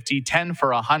 for $50, 10 for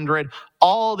 $100.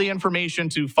 All the information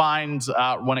to find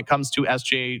when it comes to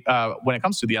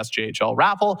the SJHL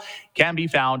raffle can be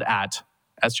found at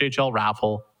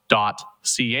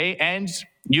sjhlraffle.ca. And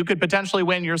you could potentially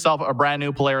win yourself a brand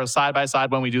new Polaris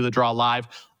side-by-side when we do the draw live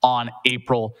on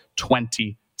April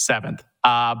 27th.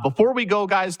 Before we go,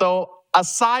 guys, though,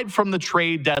 aside from the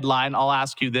trade deadline, I'll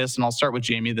ask you this, and I'll start with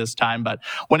Jamie this time. But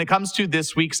when it comes to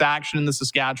this week's action in the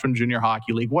Saskatchewan Junior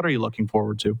Hockey League, what are you looking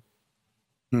forward to?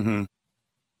 Mm-hmm.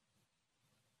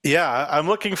 Yeah, I'm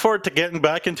looking forward to getting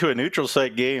back into a neutral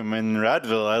site game in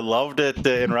Radville. I loved it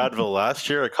in Radville last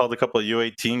year. I called a couple of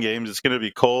U18 games. It's going to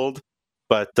be cold,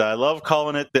 but I love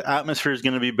calling it. The atmosphere is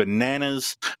going to be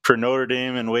bananas for Notre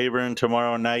Dame and Weyburn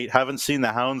tomorrow night. Haven't seen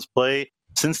the Hounds play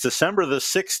since December the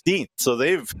 16th. So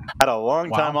they've had a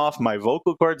long time off. My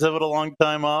vocal cords have had a long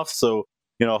time off. So,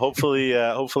 hopefully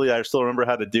I still remember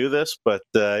how to do this. But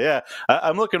yeah,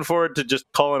 I'm looking forward to just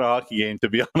calling a hockey game, to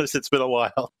be honest. It's been a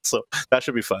while. So that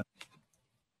should be fun.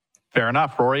 Fair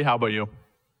enough. Rory, how about you?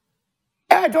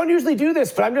 I don't usually do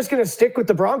this, but I'm just going to stick with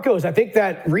the Broncos. I think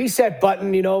that reset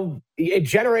button, it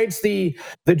generates the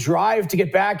drive to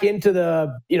get back into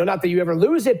the, not that you ever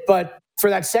lose it, but for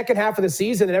that second half of the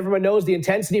season, and everyone knows the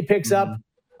intensity picks up.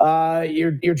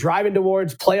 You're driving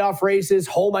towards playoff races,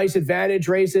 home ice advantage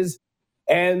races,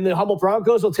 and the Humboldt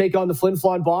Broncos will take on the Flin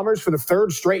Flon Bombers for the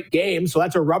third straight game. So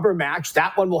that's a rubber match.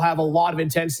 That one will have a lot of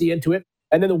intensity into it.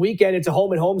 And then the weekend, it's a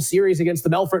home-and-home series against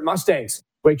the Melfort Mustangs,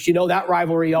 which, that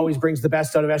rivalry always brings the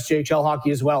best out of SJHL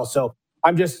hockey as well. So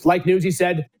I'm just, like Newsy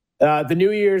said, the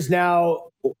New Year's now,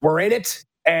 we're in it.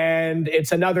 And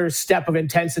it's another step of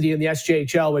intensity in the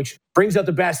SJHL, which brings out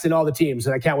the best in all the teams,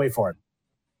 and I can't wait for it.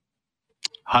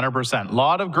 100%. A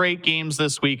lot of great games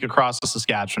this week across the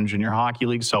Saskatchewan Junior Hockey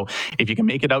League. So if you can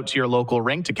make it out to your local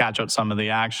rink to catch out some of the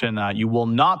action, you will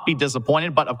not be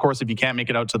disappointed. But of course, if you can't make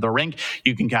it out to the rink,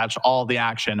 you can catch all the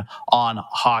action on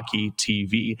Hockey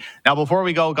TV. Now, before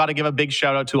we go, got to give a big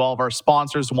shout out to all of our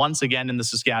sponsors once again in the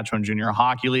Saskatchewan Junior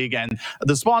Hockey League, and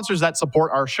the sponsors that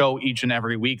support our show each and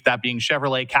every week, that being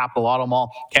Chevrolet, Capital Auto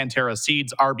Mall, Cantera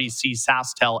Seeds, RBC,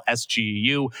 SaskTel,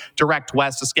 SGU, Direct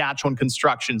West, Saskatchewan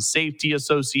Construction Safety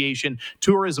Association,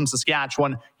 Tourism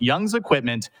Saskatchewan, Young's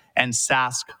Equipment, and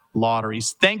Sask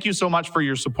Lotteries. Thank you so much for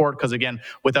your support, because again,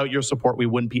 without your support, we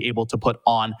wouldn't be able to put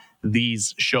on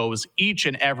these shows each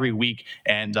and every week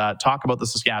and talk about the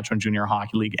Saskatchewan Junior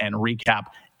Hockey League and recap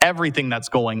everything that's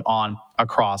going on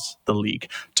across the league.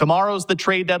 Tomorrow's the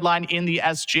trade deadline in the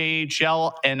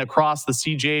SJHL and across the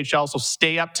CJHL, so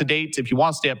stay up to date. If you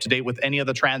want to stay up to date with any of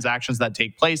the transactions that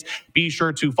take place, be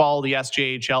sure to follow the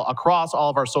SJHL across all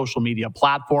of our social media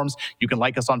platforms. You can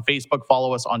like us on Facebook,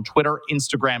 follow us on Twitter,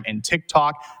 Instagram, and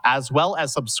TikTok, as well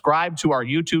as subscribe to our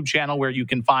YouTube channel, where you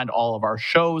can find all of our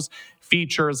shows,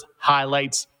 features,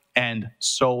 highlights, and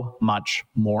so much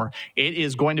more. It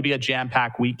is going to be a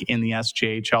jam-packed week in the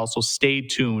SJHL, so stay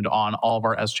tuned on all of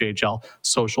our SJHL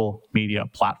social media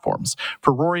platforms.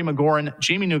 For Rory McGoran,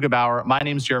 Jamie Neugebauer, my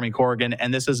name is Jeremy Corrigan,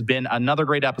 and this has been another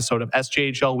great episode of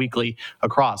SJHL Weekly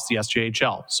across the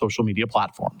SJHL social media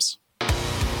platforms.